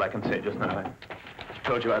 That's all I can say just now. I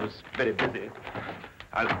told you I was very busy.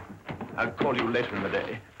 I'll call you later in the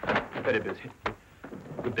day. I'm very busy.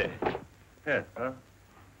 Good day. Yes, sir.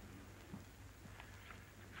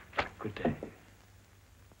 Good day.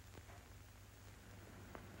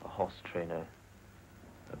 A horse trainer,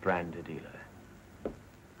 a brandy dealer,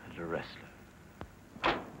 and a wrestler.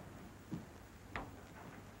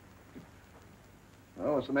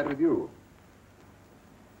 Oh, what's the matter with you?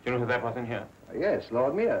 Do you know who that was in here? Yes,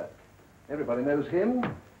 Lord Mayor. Everybody knows him.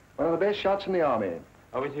 One of the best shots in the army.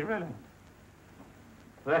 Oh, is he really?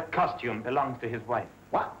 Well, that costume belongs to his wife.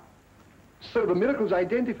 What? So the miracle's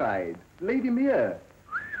identified. Lady Mayor.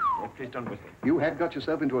 Oh, please don't whistle. You have got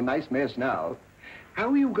yourself into a nice mess now. How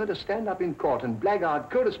are you going to stand up in court and blackguard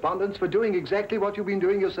correspondents for doing exactly what you've been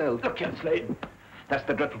doing yourself? Look here, Slade. That's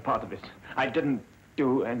the dreadful part of it. I didn't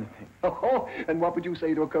do anything. Oh, and what would you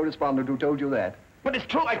say to a correspondent who told you that? But it's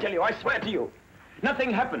true, I tell you. I swear to you.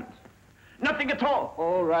 Nothing happened. Nothing at all.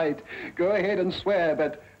 All right. Go ahead and swear,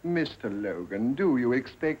 but Mr. Logan, do you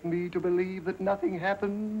expect me to believe that nothing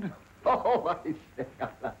happened? Oh, I say.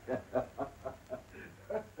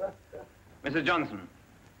 Mrs. Johnson,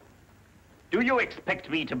 do you expect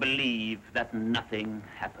me to believe that nothing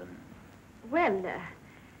happened? Well,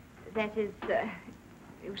 that is,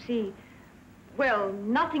 you see, well,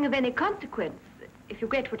 nothing of any consequence, if you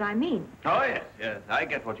get what I mean. Oh, yes, I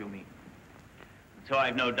get what you mean. So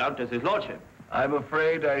I've no doubt does his lordship. I'm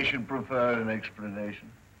afraid I should prefer an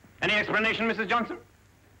explanation. Any explanation, Mrs. Johnson?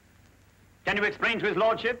 Can you explain to his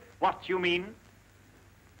lordship what you mean?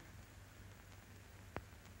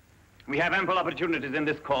 We have ample opportunities in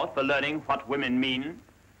this court for learning what women mean,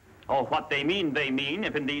 or what they mean,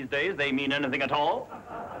 if in these days they mean anything at all.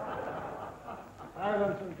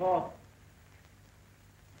 Silence in court.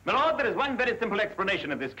 My lord, there is one very simple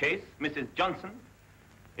explanation of this case. Mrs. Johnson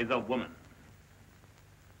is a woman.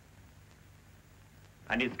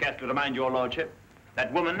 I need scarcely remind your lordship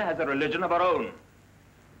that woman has a religion of her own.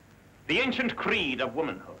 The ancient creed of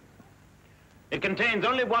womanhood. It contains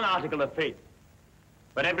only one article of faith,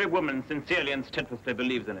 but every woman sincerely and steadfastly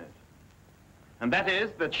believes in it. And that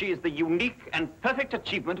is that she is the unique and perfect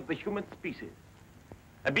achievement of the human species.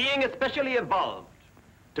 A being especially evolved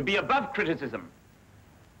to be above criticism,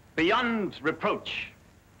 beyond reproach,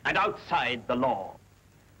 and outside the law.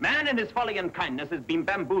 Man in his folly and kindness has been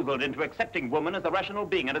bamboozled into accepting woman as a rational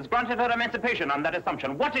being and has granted her emancipation on that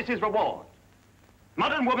assumption. What is his reward?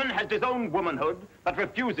 Modern woman has disowned womanhood, but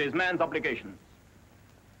refuses man's obligations.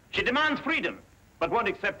 She demands freedom, but won't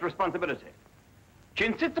accept responsibility. She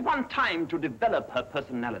insists upon time to develop her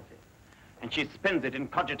personality, and she spends it in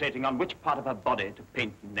cogitating on which part of her body to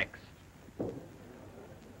paint next.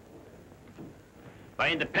 By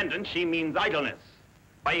independence, she means idleness.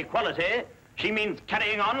 By equality, she means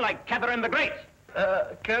carrying on like Catherine the Great.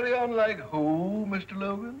 Carry on like who, Mr.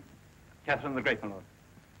 Logan? Catherine the Great, my lord.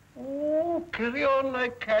 Oh, carry on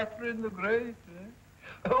like Catherine the Great,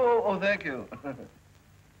 eh? Oh, thank you.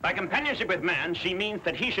 By companionship with man, she means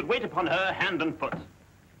that he should wait upon her hand and foot.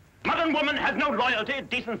 Modern woman has no loyalty,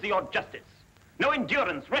 decency, or justice. No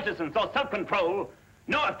endurance, reticence, or self-control.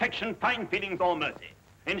 No affection, fine feelings, or mercy.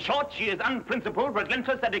 In short, she is unprincipled,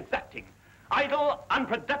 relentless, and exacting. Idle,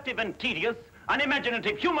 unproductive, and tedious.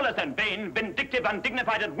 Unimaginative, humorless, and vain. Vindictive,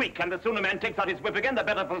 undignified, and weak. And the sooner man takes out his whip again, the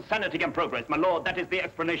better for sanity and progress. My lord, that is the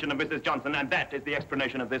explanation of Mrs. Johnson, and that is the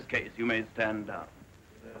explanation of this case. You may stand down.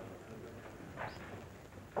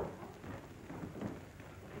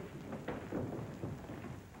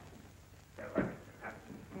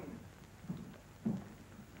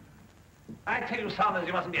 I tell you, Summers,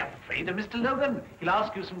 you mustn't be afraid of Mr. Logan. He'll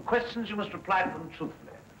ask you some questions. You must reply to them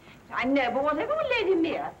truthfully. I know, but whatever will Lady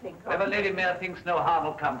Mayor think of. Whatever Lady Mayor thinks, no harm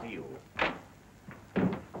will come to you.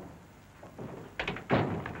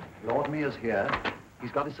 Lord Mayor's here.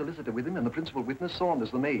 He's got his solicitor with him and the principal witness,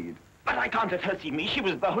 Saunders, the maid. But I can't let her see me. She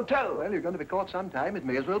was at the hotel. Well, you're going to be caught sometime. It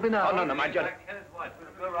may as well be now. Oh, no, my judge. Right,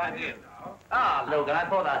 we'll go right in. Ah, Logan, I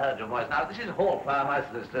thought I heard your voice. Now, this is Hallfire, my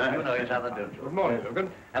solicitor. You know each other, don't you? Good morning,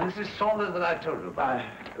 Logan. And this is Saunders that I told you about.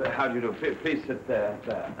 How do you do? Please sit there.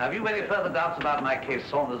 Have you any further doubts about my case?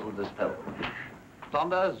 Saunders will dispel them.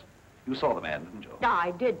 Saunders, you saw the man, didn't you?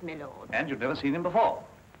 I did, my lord. And you'd never seen him before.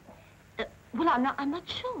 Well, I'm not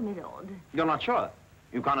sure, my lord. You're not sure?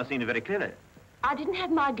 You can't have seen it very clearly. I didn't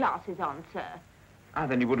have my glasses on, sir. Ah,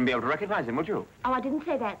 then you wouldn't be able to recognize him, would you? Oh, I didn't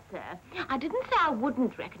say that, sir. I didn't say I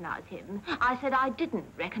wouldn't recognize him. I said I didn't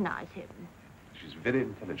recognize him. She's very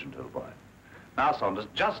intelligent, old boy. Now, Saunders,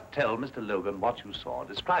 just tell Mr. Logan what you saw.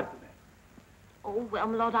 Describe the man. Oh, well,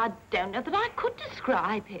 my lord, I don't know that I could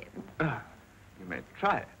describe him. You may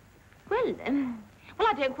try. Well,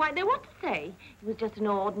 I don't quite know what to say. He was just an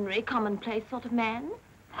ordinary, commonplace sort of man.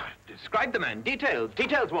 Describe the man. Details.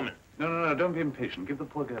 Details, woman. No, don't be impatient. Give the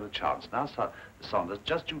poor girl a chance. Now, Saunders,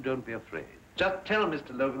 just you don't be afraid. Just tell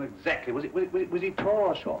Mr. Logan exactly. Was he tall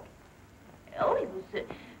or short? Oh, he was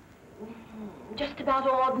just about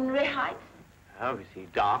ordinary height. Oh, is he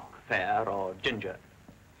dark, fair, or ginger?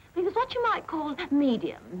 He was what you might call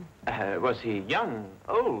medium. Was he young,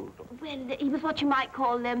 old? Well, he was what you might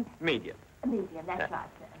call Medium. medium, that's right,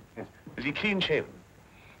 sir. Yes. Was he clean-shaven?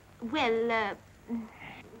 Well,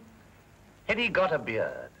 Had he got a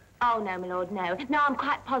beard? oh, no, my lord, no. No, I'm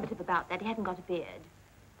quite positive about that. He hadn't got a beard.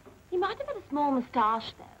 He might have had a small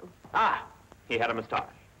moustache, though. Ah, he had a moustache.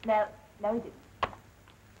 No, he didn't.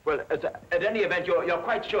 Well, at any event, you're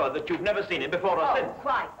quite sure that you've never seen him before or since?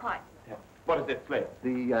 Quite. Yeah. What is this, Slade?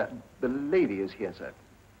 The lady is here, sir.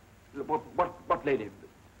 What lady?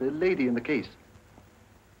 The lady in the case.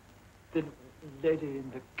 The lady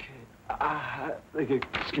in the case.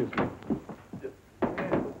 Excuse me.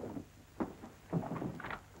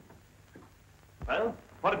 Well,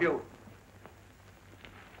 what have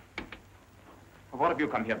you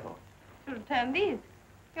come here for? To return these.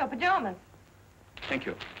 Your pajamas. Thank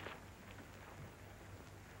you.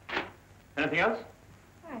 Anything else?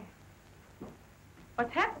 Why?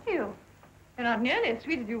 What's happened to you? You're not nearly as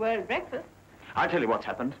sweet as you were at breakfast. I'll tell you what's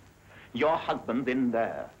happened. Your husband's in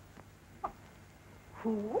there.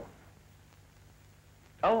 Who?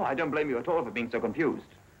 Oh, I don't blame you at all for being so confused.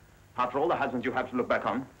 After all the husbands you have to look back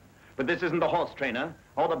on. But this isn't the horse trainer,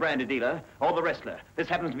 or the brandy dealer, or the wrestler. This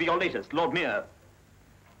happens to be your latest, Lord Mere.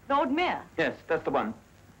 Lord Mere? Yes, that's the one.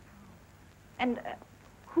 And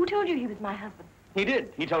who told you he was my husband? He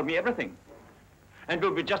did. He told me everything. And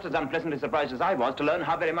you'll be just as unpleasantly surprised as I was to learn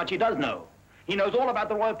how very much he does know. He knows all about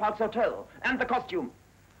the Royal Parks Hotel and the costume.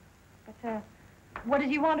 But, what does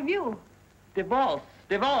he want of you? Divorce.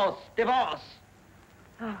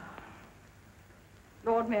 Oh.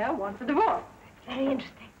 Lord Mayor wants a divorce. That's very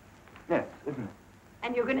interesting. Yes, isn't it?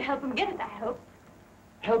 And you're going to help him get it, I hope.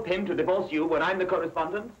 Help him to divorce you when I'm the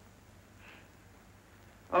correspondent?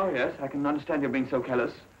 Oh, yes, I can understand your being so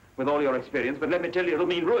callous with all your experience, but let me tell you, it'll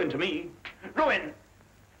mean ruin to me. Ruin!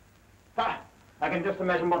 Ah, I can just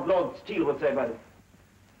imagine what Lord Steele would say about it.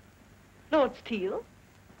 Lord Steele?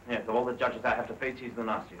 Yes, of all the judges I have to face, he's the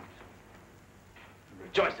nastiest. I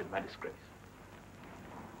rejoice at my disgrace.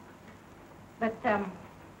 But,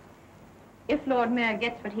 if Lord Mayor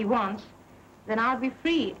gets what he wants, then I'll be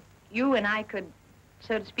free. You and I could,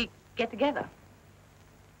 so to speak, get together.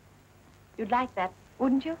 You'd like that,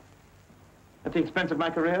 wouldn't you? At the expense of my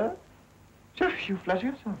career? Sure, you flatter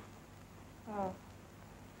yourself. Oh.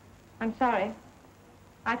 I'm sorry.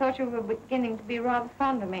 I thought you were beginning to be rather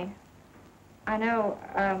fond of me. I know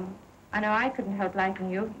I couldn't help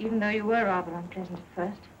liking you, even though you were rather unpleasant at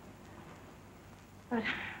first. But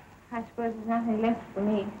I suppose there's nothing left for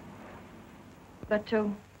me but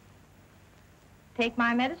to take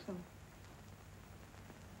my medicine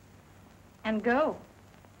and go.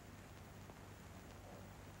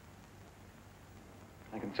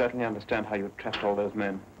 I can certainly understand how you trapped all those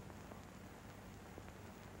men.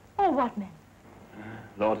 Oh, what men?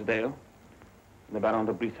 Lauderdale, the Baron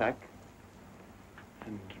de Brissac,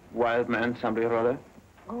 and Wildman, somebody or other.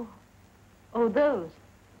 Oh, those.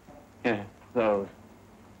 Yeah, those.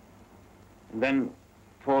 And then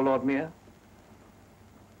poor Lord Mere.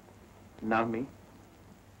 Now me.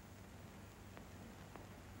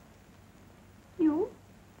 You?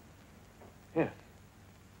 Yes.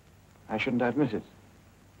 I shouldn't admit it.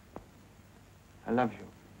 I love you.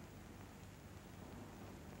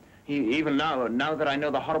 Even now that I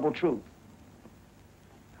know the horrible truth,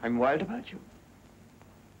 I'm wild about you.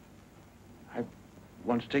 I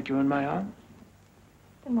want to take you in my arms.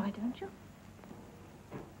 Then why don't you?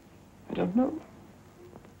 I don't know.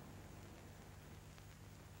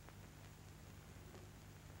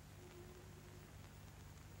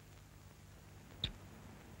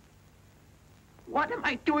 What am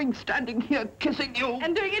I doing standing here kissing you?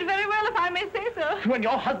 And doing it very well, if I may say so. When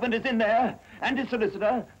your husband is in there, and his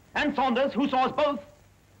solicitor, and Saunders, who saw us both.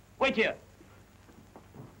 Wait here.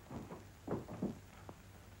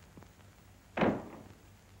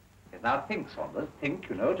 Now think, Saunders. Think,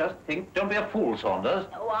 you know, just think. Don't be a fool, Saunders.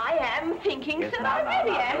 Oh, I am thinking, Yes, sir. now, I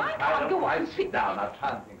really am. I can't go on. Sit down. Now try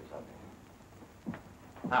and think of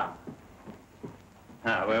something.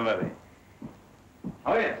 Now, where were we?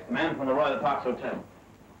 Oh, yes, the man from the Royal Parks Hotel.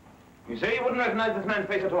 You say you wouldn't recognize this man's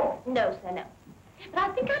face at all? No, sir, no. But I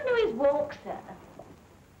think I know his walk, sir.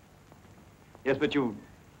 Yes, but you've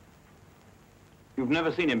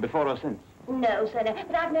never seen him before or since? No, sir, no.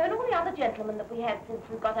 But I've known all the other gentlemen that we had since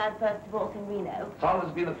we got our first divorce in Reno. Saunders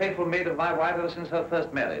has been a faithful maid of my wife ever since her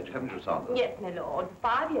first marriage, haven't you, Saunders? Yes, my lord.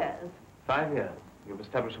 5 years. 5 years. You've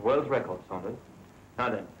established a world record, Saunders. Now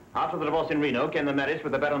then, after the divorce in Reno came the marriage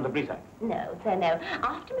with the Baron de Brissac. No, sir, no.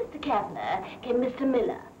 After Mr. Kavanagh came Mr.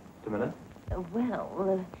 Miller. Mr. Miller?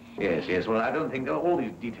 Yes, well, I don't think all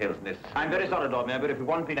these details necessary. I'm very sorry, Lord Mayor, but if you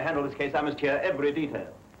want me to handle this case, I must hear every detail.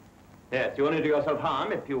 Yes, you only do yourself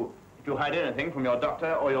harm if you hide anything from your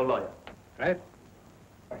doctor or your lawyer. Right?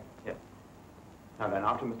 Yes. Now then,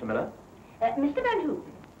 after Mr. Miller? Mr. Van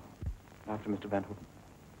Houten. After Mr. Van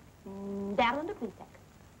Houten. Baron de Brissac.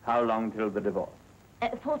 How long till the divorce?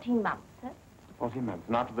 14 months, sir. 14 months.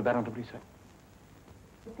 And after the Baron de Brissac?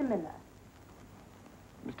 Mr. Miller.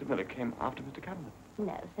 Mr. Miller came after Mr. Kavanagh?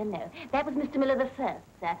 No, sir, no. That was Mr. Miller the first,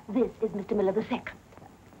 sir. This is Mr. Miller the second, sir.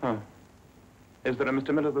 Oh. Is there a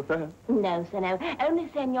Mr. Miller the third? No, sir, no. Only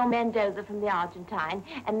Senor Mendoza from the Argentine,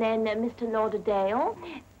 and then Mr. Lauderdale,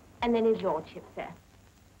 and then his lordship, sir.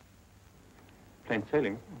 Plain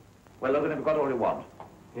sailing. Well, Logan, you've got all you want.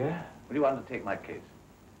 Yeah? Will you undertake my case?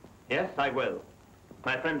 Yes, I will.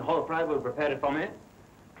 My friend Hallfry will prepare it for me,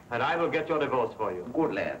 and I will get your divorce for you.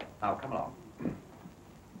 Good lad. Now, come along.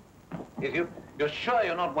 Yes, you're sure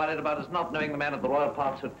you're not worried about us not knowing the man at the Royal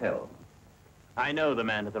Parks Hotel? I know the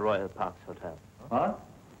man at the Royal Parks Hotel. What?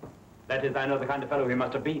 That is, I know the kind of fellow he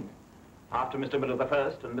must have been. After Mr. Miller the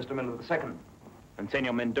first and Mr. Miller the second, and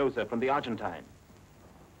Senor Mendoza from the Argentine.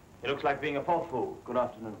 He looks like being a fourth fool. Good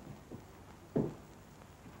afternoon.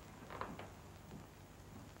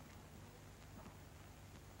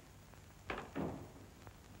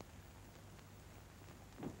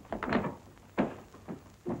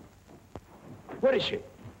 Where is she?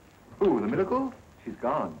 Who, the miracle? She's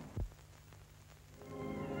gone.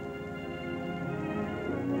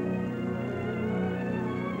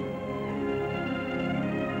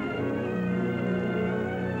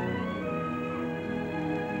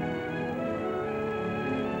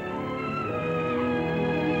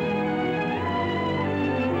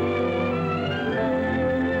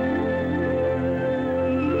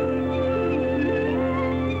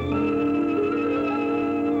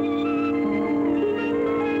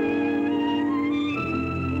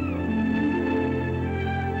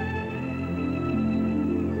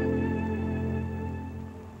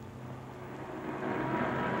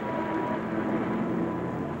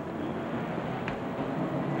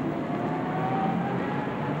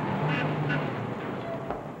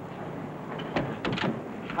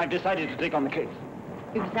 I've decided to take on the case.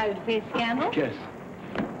 You've decided to face scandal? Yes.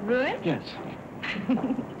 Ruin? Yes.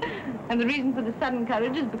 And the reason for the sudden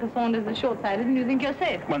courage is because Saunders is short-sighted and you think you're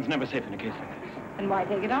safe. One's never safe in a case like this. And why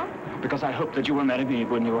take it on? Because I hope that you will marry me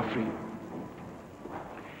when you are free.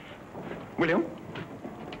 Will you?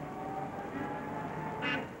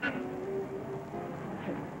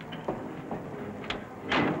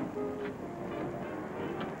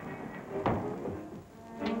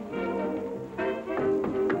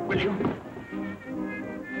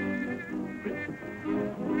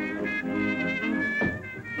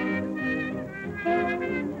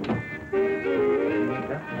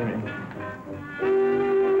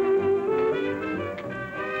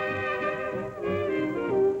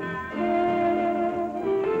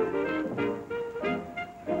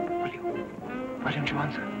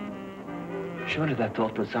 Surely that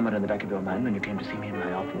thought was somewhere in the back of your mind when you came to see me in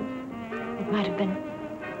my office. It might have been.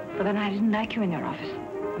 But then I didn't like you in your office.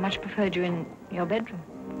 I much preferred you in your bedroom.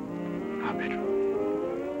 Our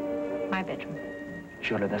bedroom? My bedroom.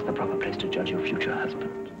 Surely that's the proper place to judge your future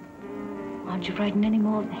husband. Aren't you frightened any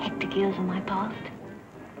more of the hectic years of my past?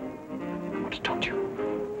 I want to talk to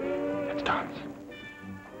you. Let's dance.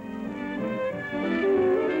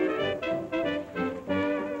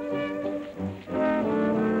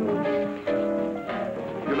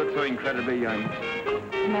 You look so incredibly young.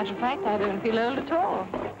 As a matter of fact, I don't feel old at all.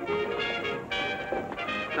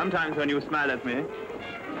 Sometimes when you smile at me,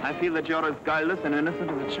 I feel that you're as guileless and innocent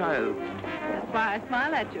as a child. That's why I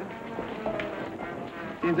smile at you.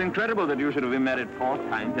 Seems incredible that you should have been married 4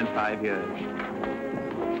 times in 5 years.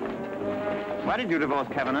 Why did you divorce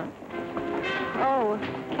Kavanagh? Oh,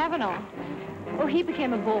 Kavanaugh. Oh, he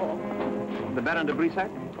became a bore. The Baron de Brissac?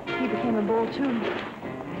 He became a bore, too.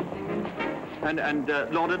 And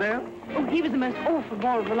Lauderdale? Oh, he was the most awful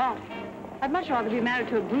bore of the lot. I'd much rather be married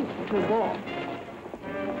to a brute than to a bore.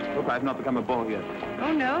 Hope I've not become a bore yet.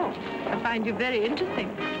 Oh, no. I find you very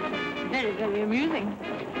interesting. Very, very amusing.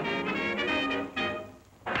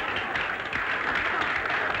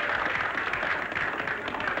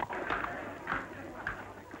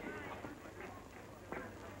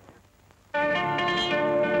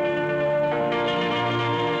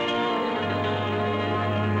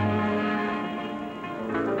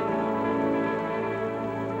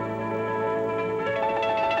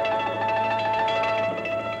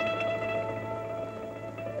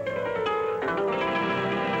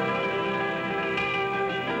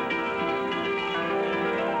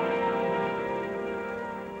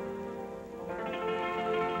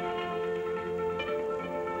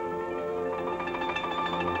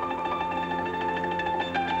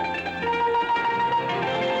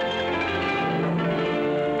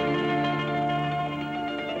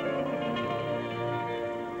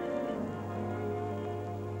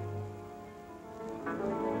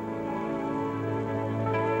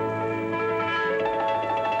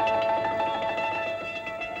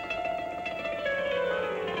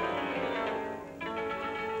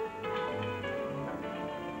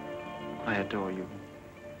 I adore you.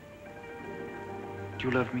 Do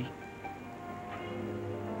you love me?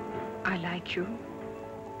 I like you.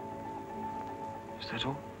 Is that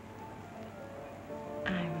all?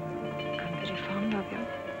 I'm very fond of you.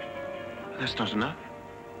 That's not enough.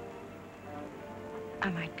 I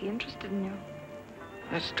might be interested in you.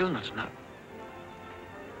 That's still not enough.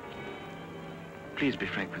 Please be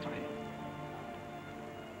frank with me.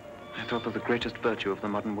 I thought that the greatest virtue of the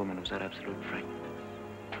modern woman was that absolute frankness.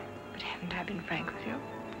 But haven't I been frank with you?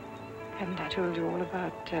 Haven't I told you all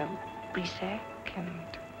about Brissac and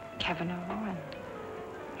Kavanaugh and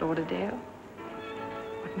Lauderdale?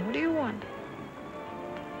 What more do you want?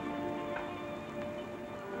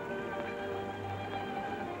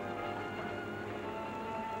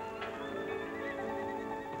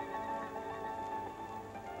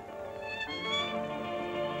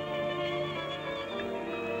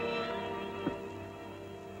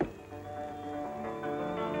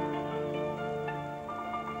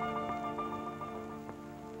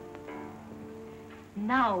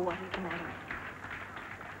 Now, what is the matter?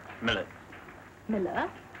 Miller. Miller?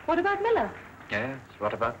 What about Miller? Yes,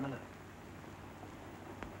 what about Miller?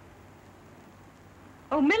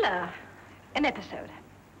 Oh, Miller. An episode.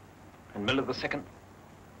 And Miller the second?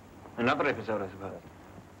 Another episode, I suppose.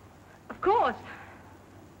 Of course.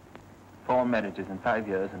 4 marriages in 5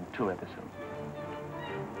 years and 2 episodes.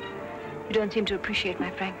 You don't seem to appreciate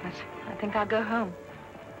my frankness. I think I'll go home.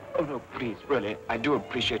 Oh, no, please, really. I do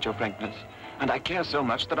appreciate your frankness. And I care so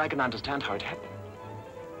much that I can understand how it happened.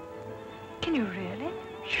 Can you really?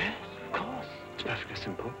 Yes, of course. It's perfectly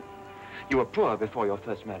simple. You were poor before your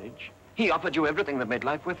first marriage. He offered you everything that made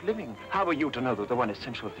life worth living. How were you to know that the one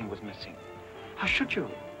essential thing was missing? How should you?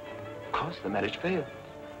 Of course, the marriage failed.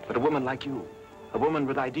 But a woman like you, a woman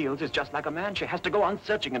with ideals, is just like a man. She has to go on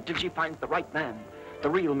searching until she finds the right man, the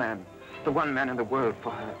real man, the one man in the world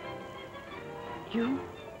for her. You?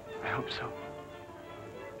 I hope so.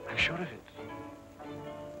 I'm sure of it.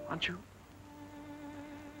 Aren't you?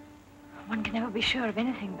 One can never be sure of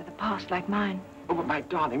anything with a past like mine. Oh, but my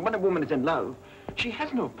darling, when a woman is in love, she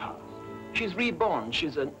has no past. She's reborn.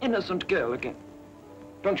 She's an innocent girl again.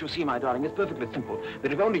 Don't you see, my darling, it's perfectly simple,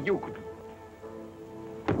 that if only you could...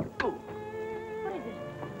 Go. What is it?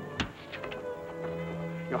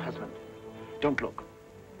 Your husband. Don't look.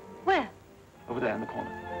 Where? Over there in the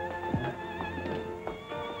corner.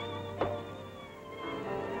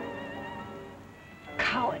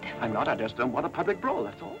 Coward. I'm not. I just don't want a public brawl,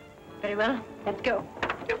 that's all. Very well. Let's go.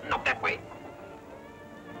 Not that way.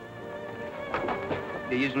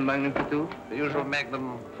 The usual magnum for 2? The usual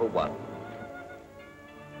magnum for 1.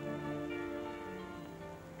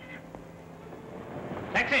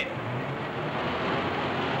 Taxi!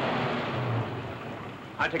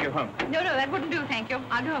 I'll take you home. No, that wouldn't do, thank you.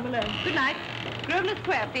 I'll go home alone. Good night. Grosvenor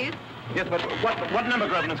Square, please. Yes, but what number,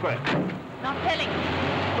 Grosvenor Square? Not telling.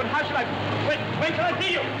 But how shall I... When shall I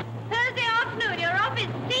see you? Thursday afternoon, your office,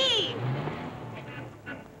 C.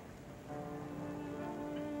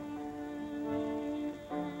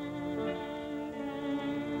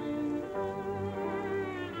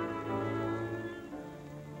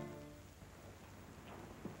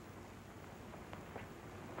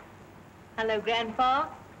 Hello, Grandpa.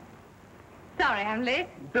 Sorry I'm late.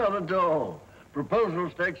 Not at all.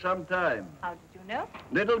 Proposals take some time. How did you know?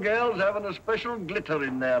 Little girls having a special glitter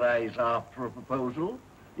in their eyes after a proposal,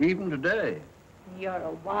 even today. You're a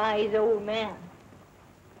wise old man.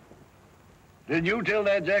 Did you tell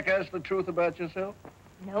that jackass the truth about yourself?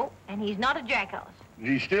 No, and he's not a jackass. Does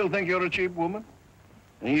he still think you're a cheap woman?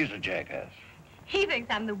 He's a jackass. He thinks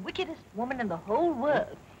I'm the wickedest woman in the whole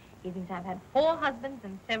world. He thinks I've had 4 husbands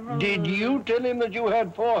and several... Did you tell him that you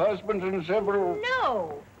had 4 husbands and several...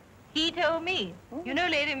 No. He told me. You know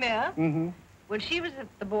Lady Mare? Mm-hmm. Well, she was at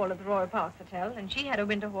the ball at the Royal Parks Hotel, and she had a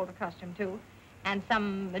winter halter costume, too. And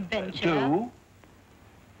some adventure.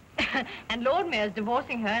 Two? And Lord Mayor's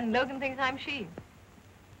divorcing her, and Logan thinks I'm she.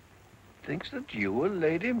 Thinks that you are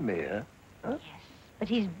Lady Mare? Huh? Yes, but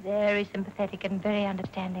he's very sympathetic and very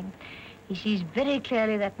understanding. He sees very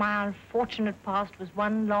clearly that my unfortunate past was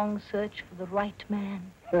one long search for the right man.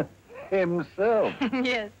 Himself?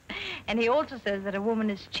 Yes. And he also says that a woman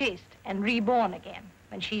is chaste and reborn again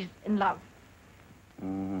when she's in love.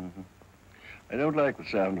 Mm-hmm. I don't like the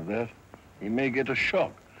sound of that. He may get a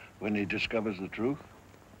shock when he discovers the truth.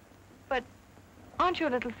 But aren't you a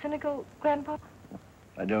little cynical, Grandpa?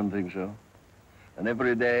 I don't think so. And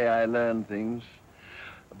every day I learn things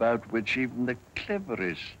about which even the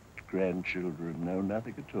cleverest grandchildren know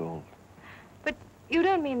nothing at all. But you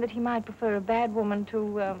don't mean that he might prefer a bad woman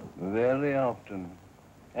to, Very often.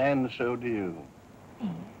 And so do you.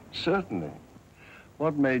 Certainly.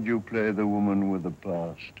 What made you play the woman with the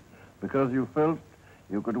past? Because you felt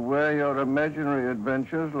you could wear your imaginary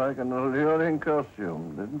adventures like an alluring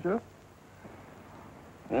costume, didn't you?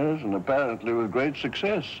 Yes, and apparently with great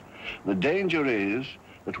success. The danger is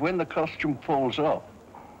that when the costume falls off,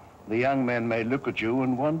 the young man may look at you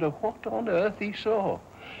and wonder what on earth he saw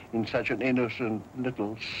in such an innocent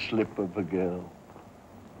little slip of a girl.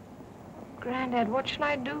 Granddad, what shall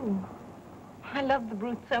I do? I love the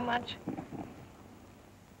brute so much.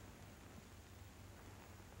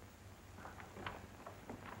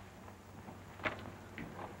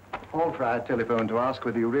 Alfred telephoned to ask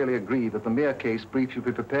whether you really agree that the Mere case brief should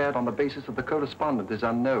be prepared on the basis that the correspondent is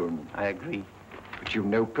unknown. I agree. But you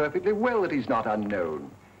know perfectly well that he's not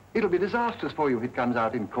unknown. It'll be disastrous for you if it comes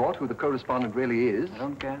out in court who the correspondent really is. I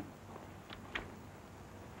don't care.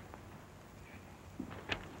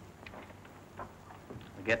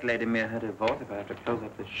 I'll get Lady Mere her divorce if I have to close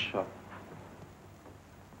up this shop.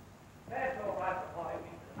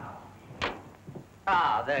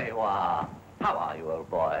 Ah, there you are. How are you, old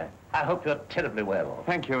boy? I hope you're terribly well.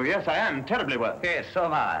 Thank you. Yes, I am. Terribly well. Yes, so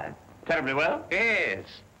am I. Terribly well? Yes,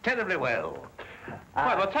 terribly well.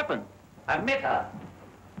 Why, what's happened? I met her.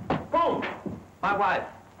 Who? My wife.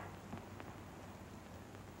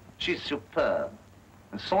 She's superb.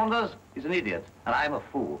 And Saunders is an idiot, and I'm a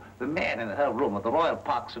fool. The man in her room at the Royal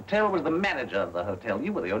Parks Hotel was the manager of the hotel.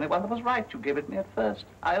 You were the only one that was right. You gave it me at first.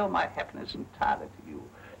 I owe my happiness entirely to you.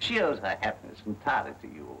 She owes her happiness entirely to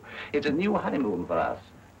you. It's a new honeymoon for us.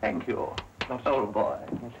 Thank you, old boy.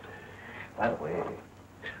 By the way,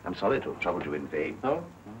 I'm sorry to have troubled you in vain. No?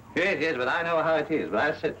 Yes, but I know how it is. But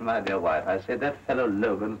I said to my dear wife, I said, that fellow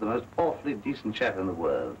Logan's the most awfully decent chap in the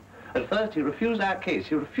world. At first, he refused our case.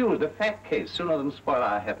 He refused a fat case sooner than spoil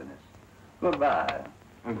our happiness. Goodbye.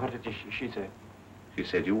 And what did she say? She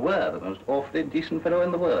said you were the most awfully decent fellow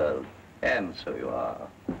in the world. And so you are.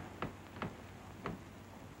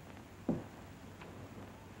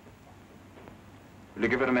 Will you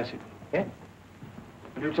give her a message? Yes.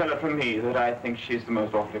 Will you tell her from me that I think she's the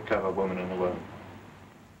most awfully clever woman in the world?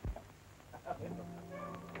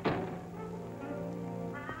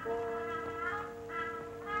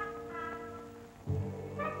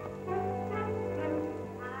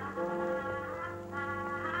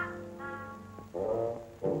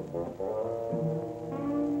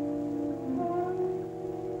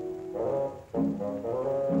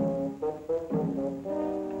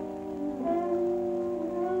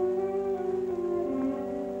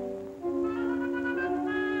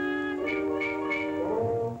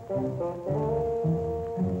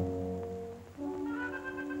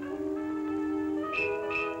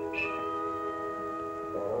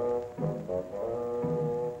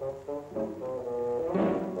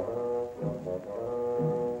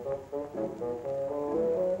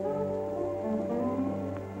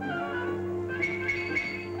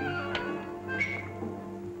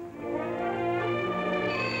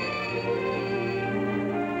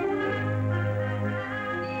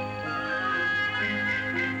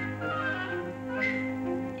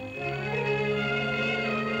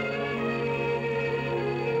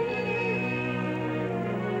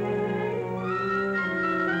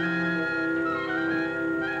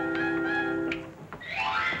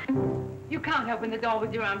 open the door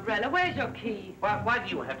with your umbrella. Where's your key? Why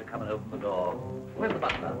do you have to come and open the door? Where's the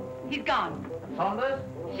butler? He's gone. And Saunders?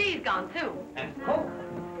 She's gone, too. And cook?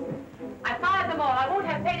 I fired them all. I won't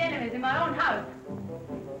have paid enemies in my own house.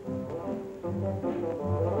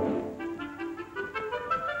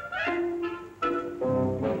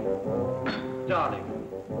 Darling,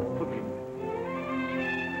 forgive me.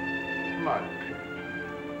 Smile.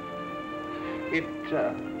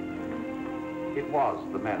 It was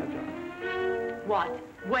the manager. What?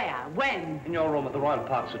 Where? When? In your room at the Royal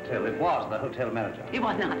Parks Hotel. It was the hotel manager. It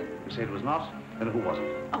was not. You say it was not? Then who was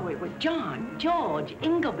it? Oh, it was John, George,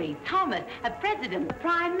 Ingleby, Thomas, a president, a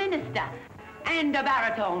prime minister, and a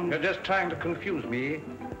baritone. You're just trying to confuse me.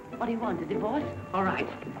 What do you want, a divorce? All right.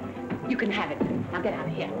 You can have it. Now get out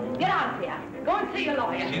of here. Get out of here. Go and see your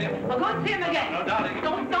lawyer. See him? Or go and see him again. No, darling.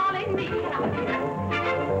 Don't darling me. Get out of here.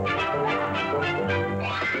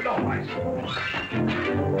 No, I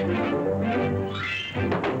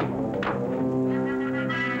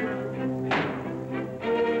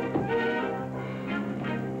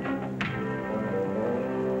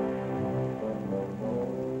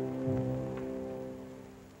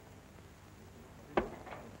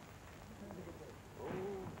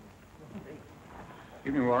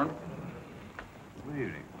Evening, Warren. Good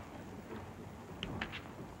evening.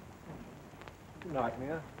 Good night,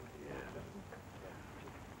 Mia.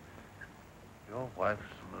 Your wife's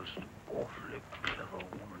the most awfully clever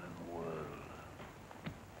woman in the world.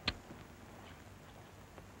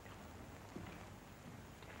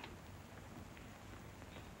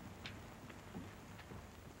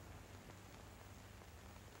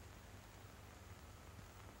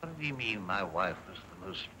 What do you mean my wife was the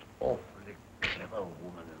most awfully clever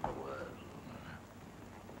woman in the world?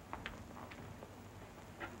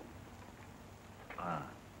 Ah.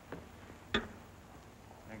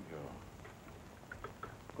 Thank you.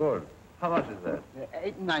 Good. How much is that?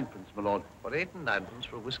 8 and 9pence, my lord. What, 8 and 9pence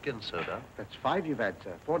for a whiskey and soda? That's 5 you've had,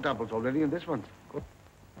 sir. 4 doubles already, and this one. Good.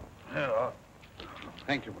 Here you are.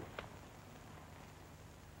 Thank you.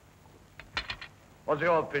 What's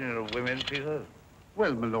your opinion of women, Peter?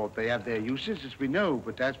 Well, my lord, they have their uses, as we know,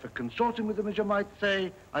 but as for consorting with them, as you might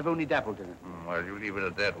say, I've only dabbled in it. Well, you leave it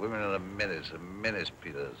at that. Women are a menace,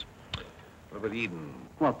 Peters. Look at Eden.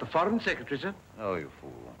 What, the foreign secretary, sir? Oh, you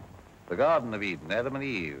fool. The Garden of Eden, Adam and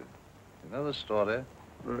Eve. You know the story?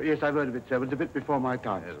 Yes, I've heard of it, sir. It was a bit before my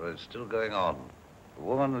time. Yes, well, it's still going on. The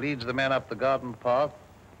woman leads the man up the garden path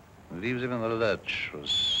and leaves him in the lurch,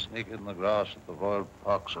 was naked in the grass at the Royal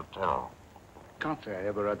Parks Hotel. Can't say I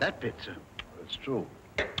ever heard that bit, sir. It's true.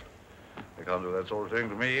 They can't do that sort of thing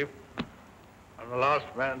to me. I'm the last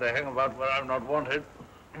man to hang about where I'm not wanted.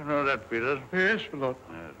 You know that, Peter? Yes, my lord.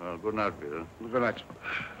 Yes, well, good night, Peter. Good night, sir.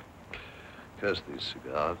 Curse these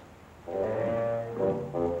cigars.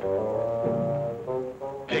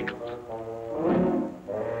 Pickles.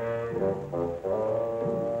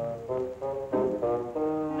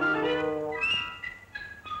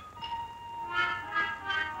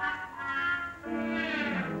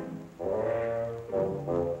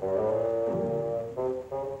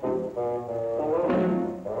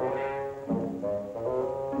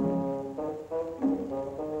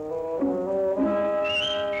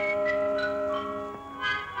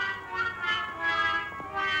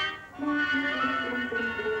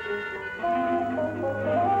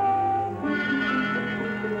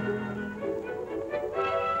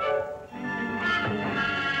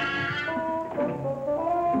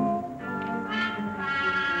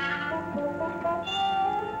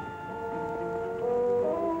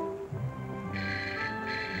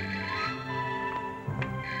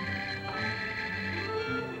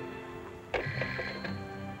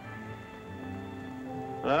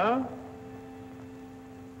 Hello?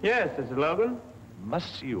 Yes, this is Logan.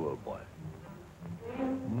 Must see you, old boy.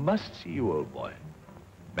 Must see you, old boy.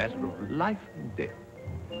 Matter of life and death.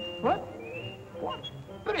 What? What?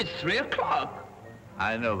 But it's 3 o'clock.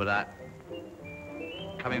 I know, but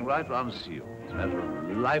coming right round to see you. It's a matter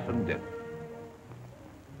of life and death.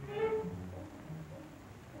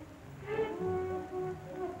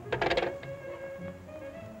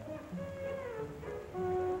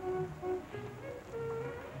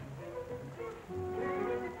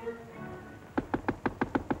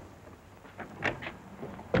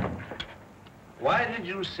 Why did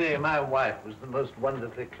you say my wife was the most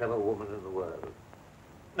wonderfully clever woman in the world?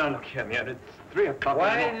 No, look here, Mia, it's 3 o'clock.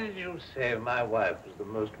 Why did you say my wife was the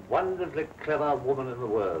most wonderfully clever woman in the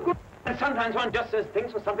world? And sometimes one just says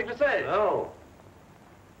things for something to say. No.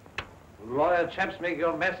 Lawyer chaps make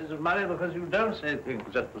your masses of money because you don't say things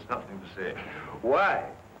just for something to say. Why?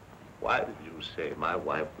 Why did you say my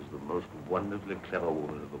wife was the most wonderfully clever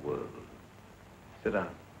woman in the world? Sit down.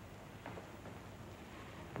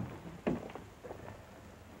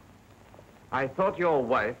 I thought your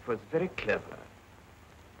wife was very clever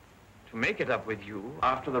to make it up with you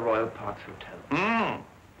after the Royal Parks Hotel.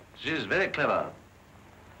 She's very clever.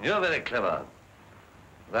 You're very clever.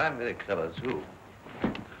 But I'm very clever, too.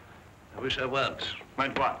 I wish I weren't.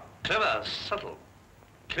 Meant what? Clever, subtle,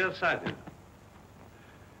 clear-sighted.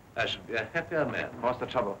 I should be a happier man. What's the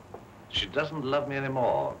trouble? She doesn't love me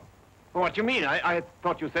anymore. What do you mean? I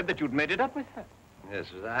thought you said that you'd made it up with her. Yes,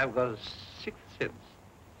 I've got a sixth sense,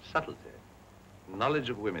 subtlety, knowledge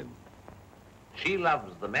of women. She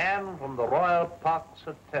loves the man from the Royal Parks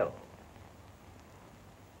Hotel.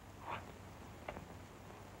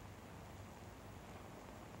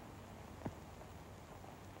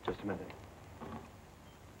 Just a minute.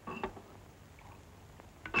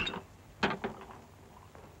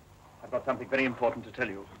 I've got something very important to tell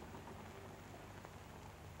you.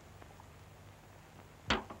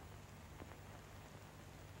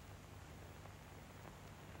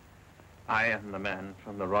 I am the man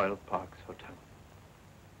from the Royal Parks Hotel.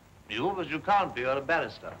 You? But you can't be. You're a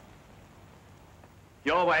barrister.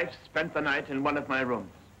 Your wife spent the night in one of my rooms.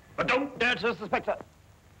 But don't dare to suspect her.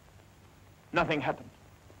 Nothing happened.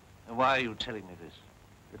 And why are you telling me this?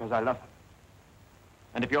 Because I love her.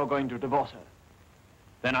 And if you're going to divorce her,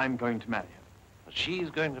 then I'm going to marry her. But she's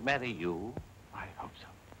going to marry you? I hope so.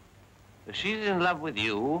 If she's in love with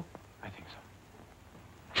you? I think so.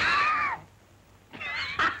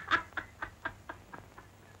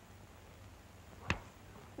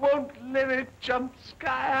 Won't Limit jump sky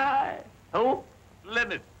high? Who?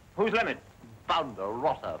 Limit. Who's Limit? Bounder,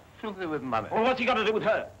 rotter, filthy with money. Well, what's he got to do with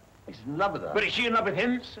her? He's in love with her. But is she in love with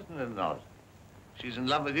him? Certainly not. She's in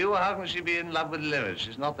love with you. How can she be in love with Limit?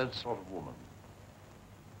 She's not that sort of woman.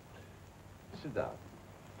 Sit down.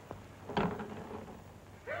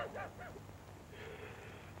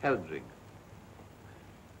 Have a drink.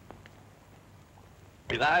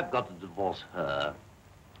 If I've got to divorce her,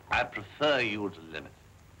 I prefer you to Limit.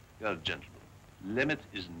 You're a gentleman. Limit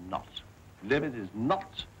is not. Limit is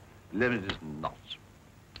not. Limit is not.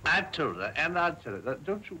 I've told her, and I'll tell her.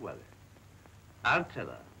 Don't you worry. I'll tell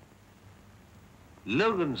her.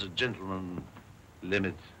 Logan's a gentleman.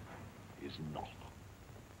 Limit is not.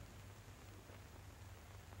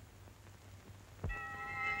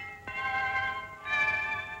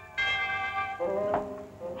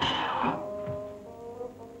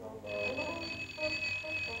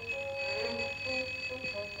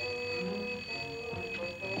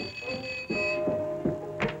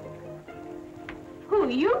 Who are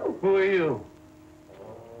you? Who are you?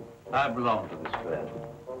 I belong to this fair.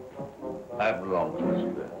 I belong to this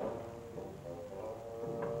fair.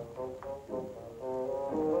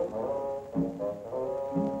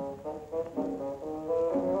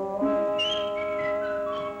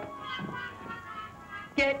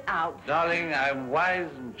 Get out. Darling, I'm wise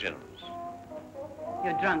and generous.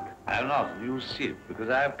 You're drunk. I'm not, and you'll see it, because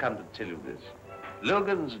I've come to tell you this.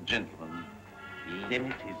 Logan's a gentleman.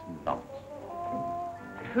 Limit is not.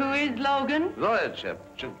 Who is Logan? Lawyer chap,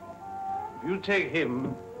 gentleman. If you take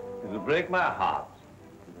him, it'll break my heart.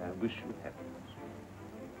 And I wish you happiness.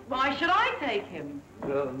 Why should I take him?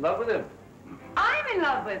 You're in love with him. I'm in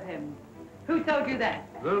love with him. Who told you that?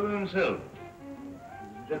 Logan himself.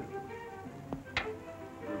 He's a gentleman.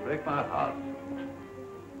 It'll break my heart.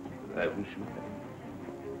 But I wish you happiness.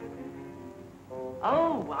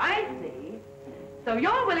 Oh, I see. So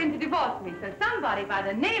you're willing to divorce me so somebody by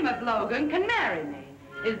the name of Logan can marry me.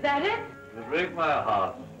 Is that it? It'll break my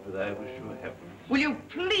heart, but I wish you happiness. Will you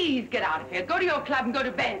please get out of here? Go to your club and go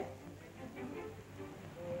to bed.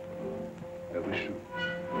 I wish you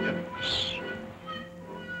happiness.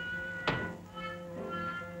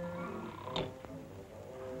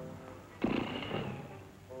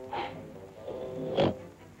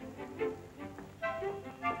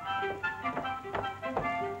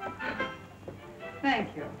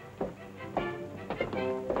 Thank you.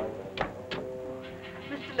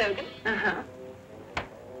 Mr. Logan? Uh-huh.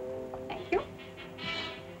 Thank you.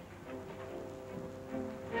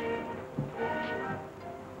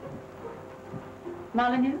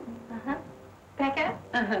 Molyneux? Uh-huh. Becker?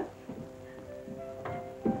 Uh-huh.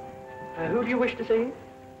 Who do you wish to see?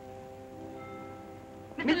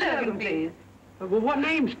 Mr. Logan, please. Well, what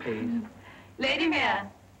names, please? Lady Mare.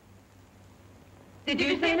 Did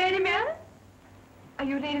you say Lady Mare? Are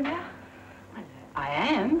you Lady Mare? Well, I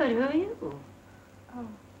am, but who are you? Oh.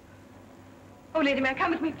 Oh, Lady Mare,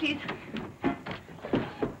 come with me, please.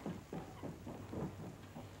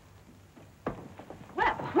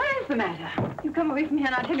 Well, what is the matter? You come away from here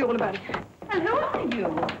and I'll tell you all about it. And who are you?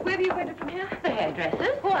 Where are you going to from here? The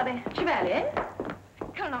hairdressers. Who are they? Chevalier.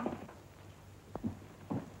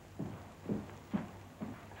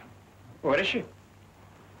 Where is she?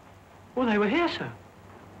 Well, they were here, sir.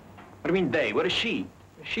 What do you mean, they? Where is she?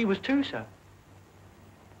 She was too, sir.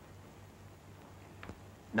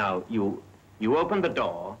 Now, you opened the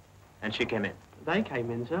door, and she came in. They came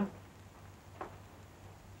in, sir.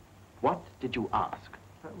 What did you ask?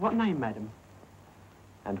 What name, madam?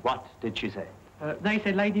 And what did she say? They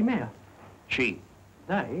said Lady Mayor. She.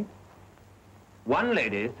 They? One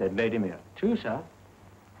lady said Lady Mayor. Two, sir.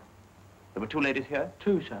 There were two ladies here?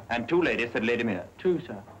 Two, sir. And two ladies said Lady Mayor. Two,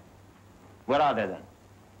 sir. Where are they, then?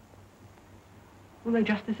 Well, they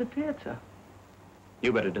just disappeared, sir.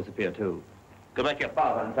 You better disappear, too. Go back to your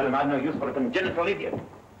father and tell him I'm no use for a congenital idiot.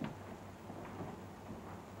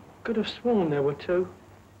 Could have sworn there were two.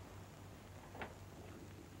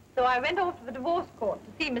 So I went off to the divorce court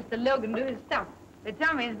to see Mr. Logan do his stuff. They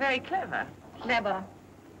tell me he's very clever. Clever.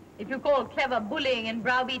 If you call clever bullying and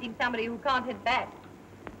browbeating somebody who can't hit back.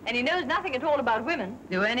 And he knows nothing at all about women.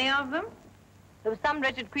 Do any of them? There was some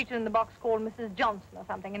wretched creature in the box called Mrs. Johnson or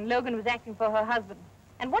something, and Logan was acting for her husband.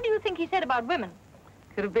 And what do you think he said about women?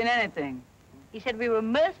 Could have been anything. He said we were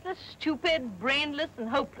merciless, stupid, brainless, and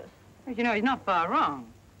hopeless. But you know, he's not far wrong.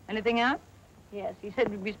 Anything else? Yes, he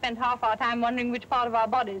said we spent half our time wondering which part of our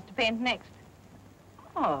bodies to paint next.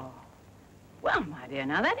 Oh. Well, my dear,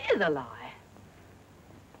 now that is a lie.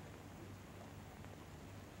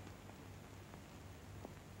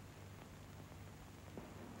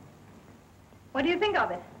 What do you think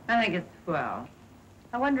of it? I think it's swell.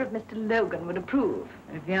 I wonder if Mr. Logan would approve.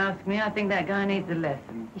 If you ask me, I think that guy needs a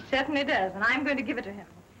lesson. He certainly does, and I'm going to give it to him.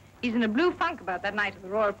 He's in a blue funk about that night at the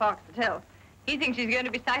Royal Parks Hotel. He thinks he's going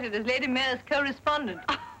to be cited as Lady Mayor's correspondent.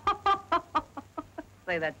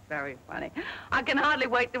 Say, that's very funny. I can hardly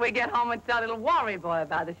wait till we get home and tell little Worry Boy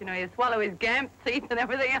about this. You know, he'll swallow his gam teeth and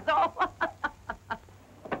everything else.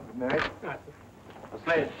 Good night.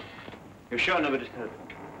 Slade, you're sure nobody's heard?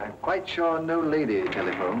 I'm quite sure no lady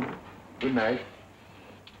telephoned. Good night.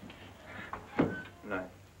 No.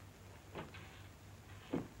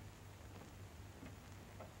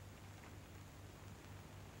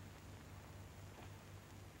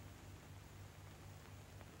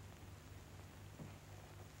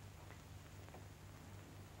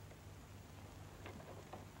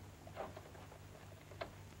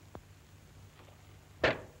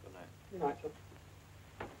 Good night, sir.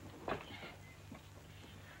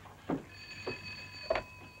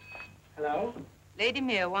 Hello? Lady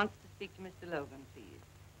Mayor wants to speak to Mr. Logan, please.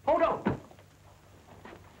 Hold on.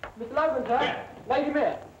 Mr. Logan, sir. Lady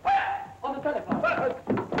Mayor. On the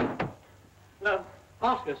telephone. No.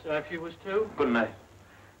 Ask her, sir, if she was too. Good night.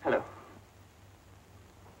 Hello.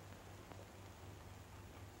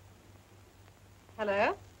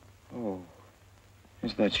 Hello? Oh,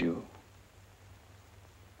 is that you?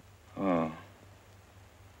 Oh.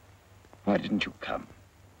 Why didn't you come?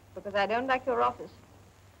 Because I don't like your office.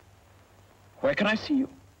 Where can I see you?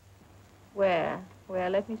 Where?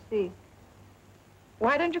 Where? Let me see.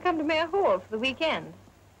 Why don't you come to Mayor Hall for the weekend?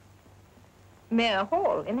 Mayor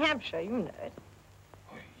Hall in Hampshire, you know it.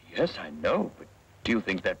 Oh, yes, I know, but do you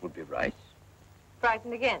think that would be right?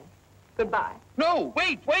 Frightened again. Goodbye. No,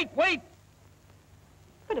 wait.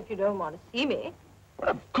 But if you don't want to see me...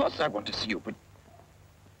 Well, of course I want to see you, but...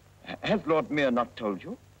 Has Lord Mayor not told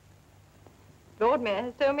you? Lord Mayor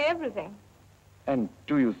has told me everything. And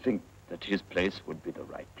do you think that his place would be the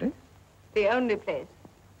right place? The only place.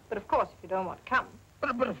 But of course, if you don't want to come...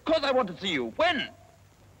 But of course I want to see you. When?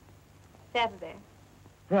 Saturday.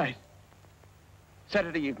 Right.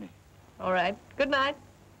 Saturday evening. All right. Good night.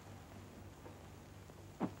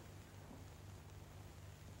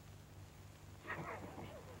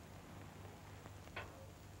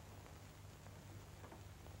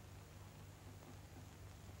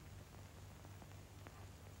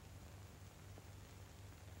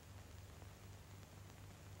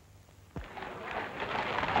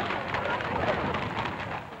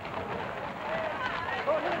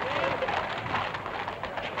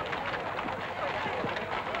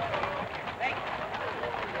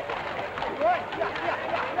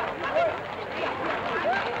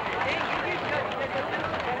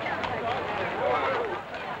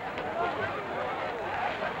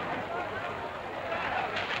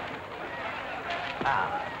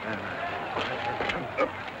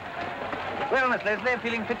 Well, Miss Leslie,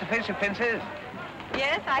 feeling fit to face your fences?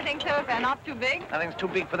 Yes, I think so, if they're not too big. Nothing's too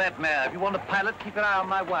big for that mare. If you want a pilot, keep your eye on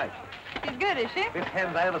my wife. She's good, is she? Best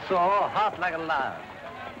hands I ever saw, heart like a lion.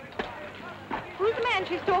 Who's the man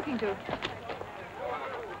she's talking to?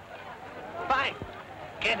 By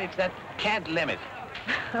Gad, it's that cad limit.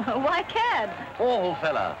 Why cad? Awful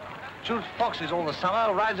fella. Shoots foxes all the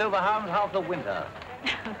summer, rides over hounds half the winter.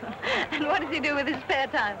 And what does he do with his spare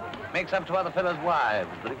time? Makes up to other fellows' wives,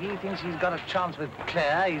 but if he thinks he's got a chance with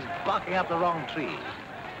Claire, he's barking up the wrong tree.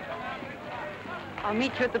 I'll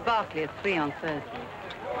meet you at the Berkeley at 3 on Thursday.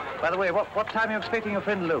 By the way, what time are you expecting your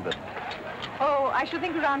friend Logan? Oh, I shall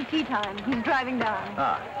think around tea time. He's driving down.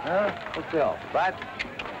 Let's be off, right?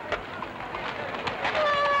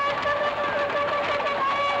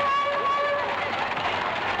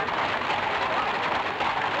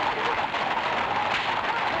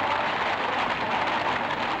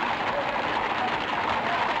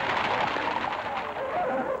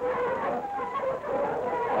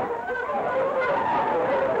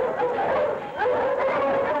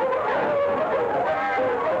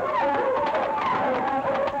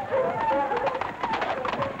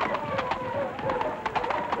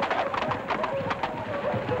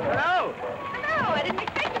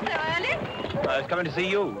 To see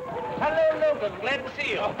you. Hello, Logan. Glad to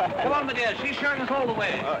see you. Come on, my dear. She's showing us all the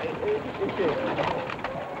way.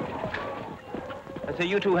 I say,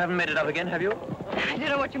 you two haven't made it up again, have you? I don't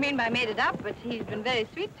know what you mean by made it up, but he's been very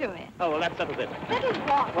sweet to me. Oh, well, that settles it. Settles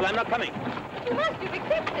what? Well, I'm not coming. You must. You've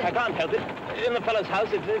accepted. I can't help it. In the fellow's house,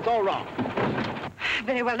 it's all wrong.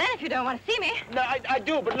 Very well, then, if you don't want to see me. No, I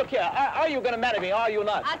do, but look here. Are you going to marry me, or are you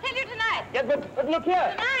not? I'll tell you tonight. Yes, but look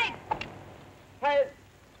here. Tonight. Hey.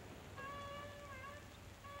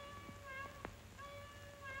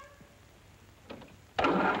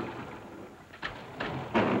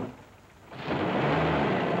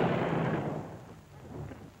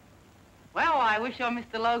 Well, I wish your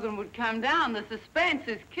Mr. Logan would come down. The suspense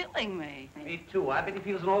is killing me. Me too. I bet he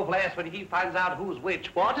feels an awful ass when he finds out who's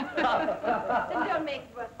which. What? Then don't make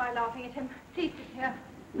it worse by laughing at him. Please sit here.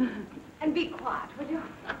 And be quiet, will you?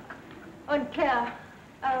 Oh, and Claire,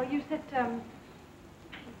 you sit,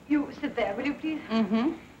 you sit there, will you, please?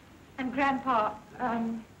 Mm-hmm. And Grandpa,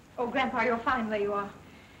 oh, Grandpa, you're fine where you are.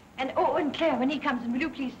 And, oh, and Claire, when he comes in, will you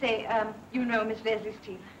please say, you know Miss Leslie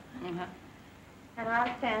Steele? Mm-hmm. And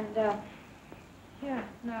I'll stand, here,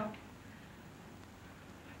 no.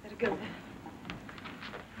 Better go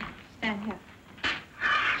there. Stand here.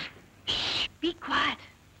 Shh, be quiet.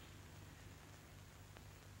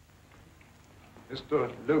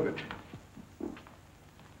 Mr. Logan.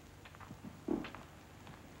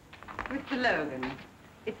 Mr. Logan,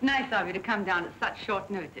 it's nice of you to come down at such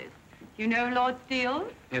short notice. You know Lord Steele?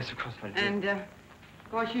 Yes, of course I do. And, of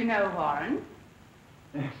course, you know Warren.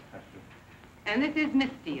 Yes, I do. And this is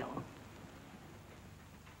Miss Steele.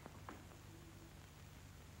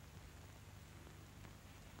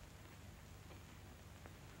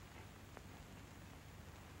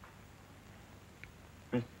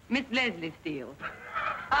 Miss Leslie Steele.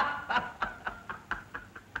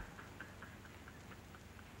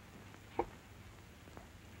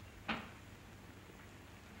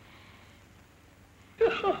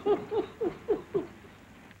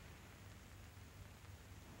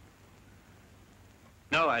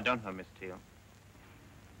 No, I don't know Miss Steele.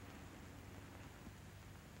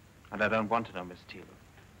 And I don't want to know Miss Steele.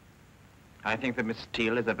 I think that Miss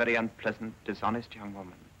Steele is a very unpleasant, dishonest young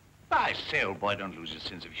woman. I say, old boy, don't lose your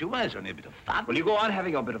sense of humor. It's only a bit of fun. Well, you go on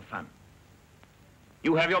having your bit of fun.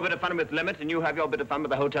 You have your bit of fun with Limit, and you have your bit of fun with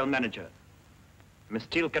the hotel manager. Miss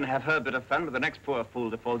Steele can have her bit of fun with the next poor fool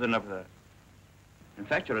that falls in love with her. In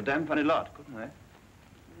fact, you're a damn funny lot, couldn't I?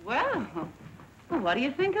 Well, what do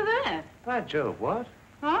you think of that? By Jove, what?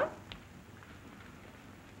 Huh?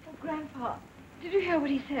 Oh, Grandpa, did you hear what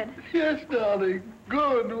he said? Yes, darling.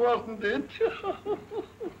 Good, wasn't it?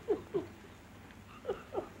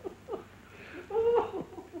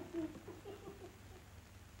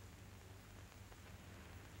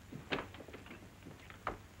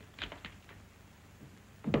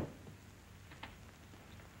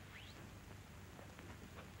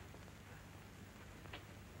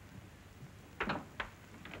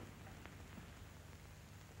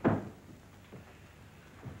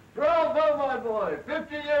 Bravo, my boy.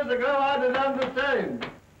 50 years ago, I'd have done the same.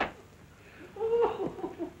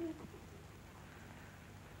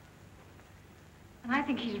 And I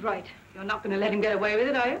think he's right. You're not going to let him get away with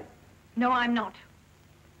it, are you? No, I'm not.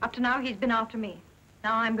 Up to now, he's been after me.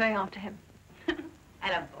 Now I'm going after him.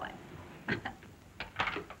 Atta boy.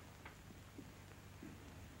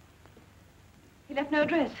 He left no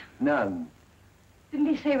address. None. Didn't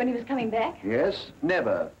he say when he was coming back? Yes,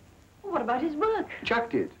 never. Well, what about his work?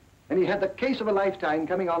 Chucked it. And he had the case of a lifetime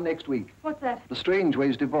coming on next week. What's that? The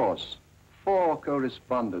Strangeways divorce. 4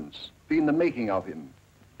 correspondents. Been the making of him.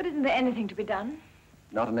 But isn't there anything to be done?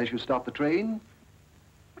 Not unless you stop the train.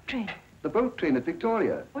 What train? The boat train at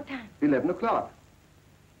Victoria. What time? 11 o'clock.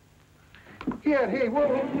 Here, hey,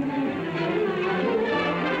 whoa.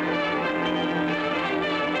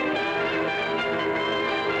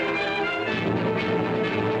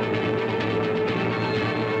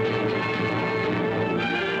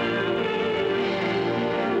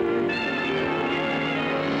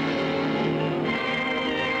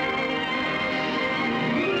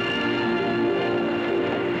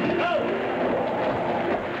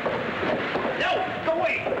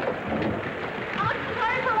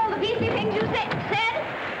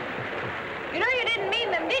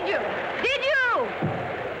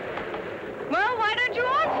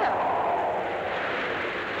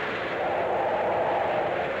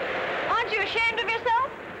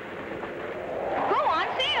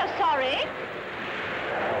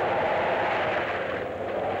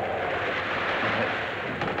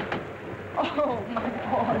 Oh, my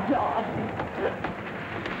poor darling.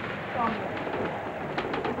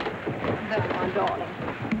 There, my darling.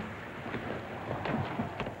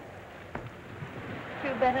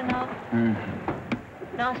 Feel better now?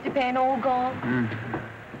 Mm-hmm. Nasty pain all gone? Mm-hmm.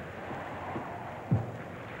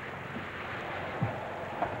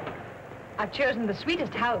 I've chosen the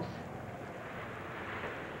sweetest house.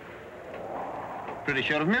 Pretty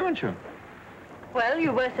sure of me, weren't you? Well,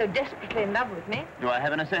 you were so desperately in love with me. Do I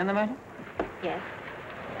have any say in the matter? Yes.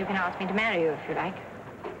 You can ask me to marry you if you like.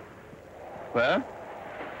 Well,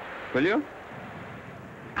 will you?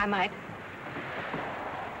 I might.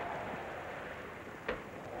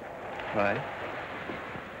 Why?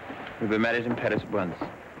 We'll be married in Paris at once.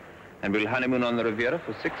 And we'll honeymoon on the Riviera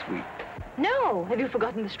for 6 weeks. No. Have you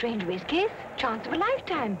forgotten the Strangeways case? Chance of a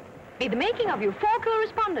lifetime. Be the making of you. 4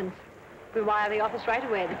 correspondents. We'll wire the office right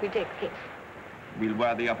away that we take the case. We'll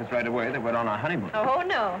wire the office right away that we're on our honeymoon. Oh,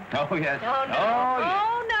 no. Oh, yes. Oh, no. Oh, yes.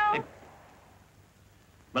 Oh, no.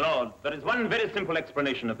 My lord, there is one very simple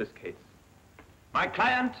explanation of this case. My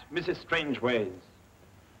client, Mrs. Strangeways,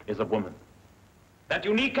 is a woman. That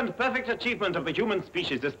unique and perfect achievement of the human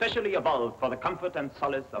species, especially evolved for the comfort and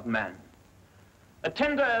solace of man. A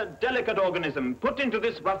tender, delicate organism put into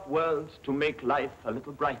this rough world to make life a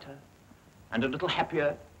little brighter and a little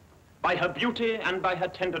happier by her beauty and by her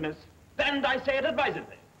tenderness, and I say it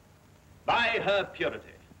advisedly, by her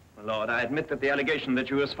purity. My lord, I admit that the allegation that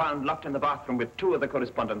she was found locked in the bathroom with 2 of the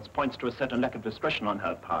correspondents points to a certain lack of discretion on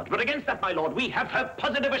her part. But against that, my lord, we have her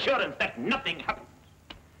positive assurance that nothing happened.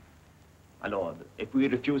 My lord, if we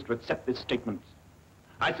refuse to accept this statement,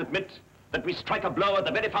 I submit that we strike a blow at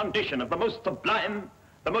the very foundation of the most sublime,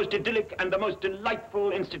 the most idyllic, and the most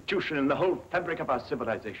delightful institution in the whole fabric of our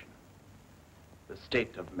civilization, the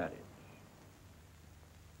state of marriage.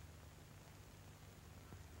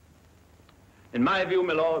 In my view,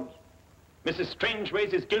 my lord, Mrs.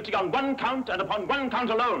 Strangeways is guilty on 1 count and upon 1 count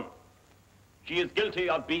alone. She is guilty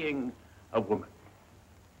of being a woman.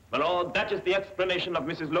 My lord, that is the explanation of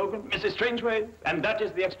Mrs. Logan, Mrs. Strangeways, and that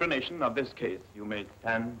is the explanation of this case. You may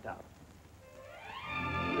stand down.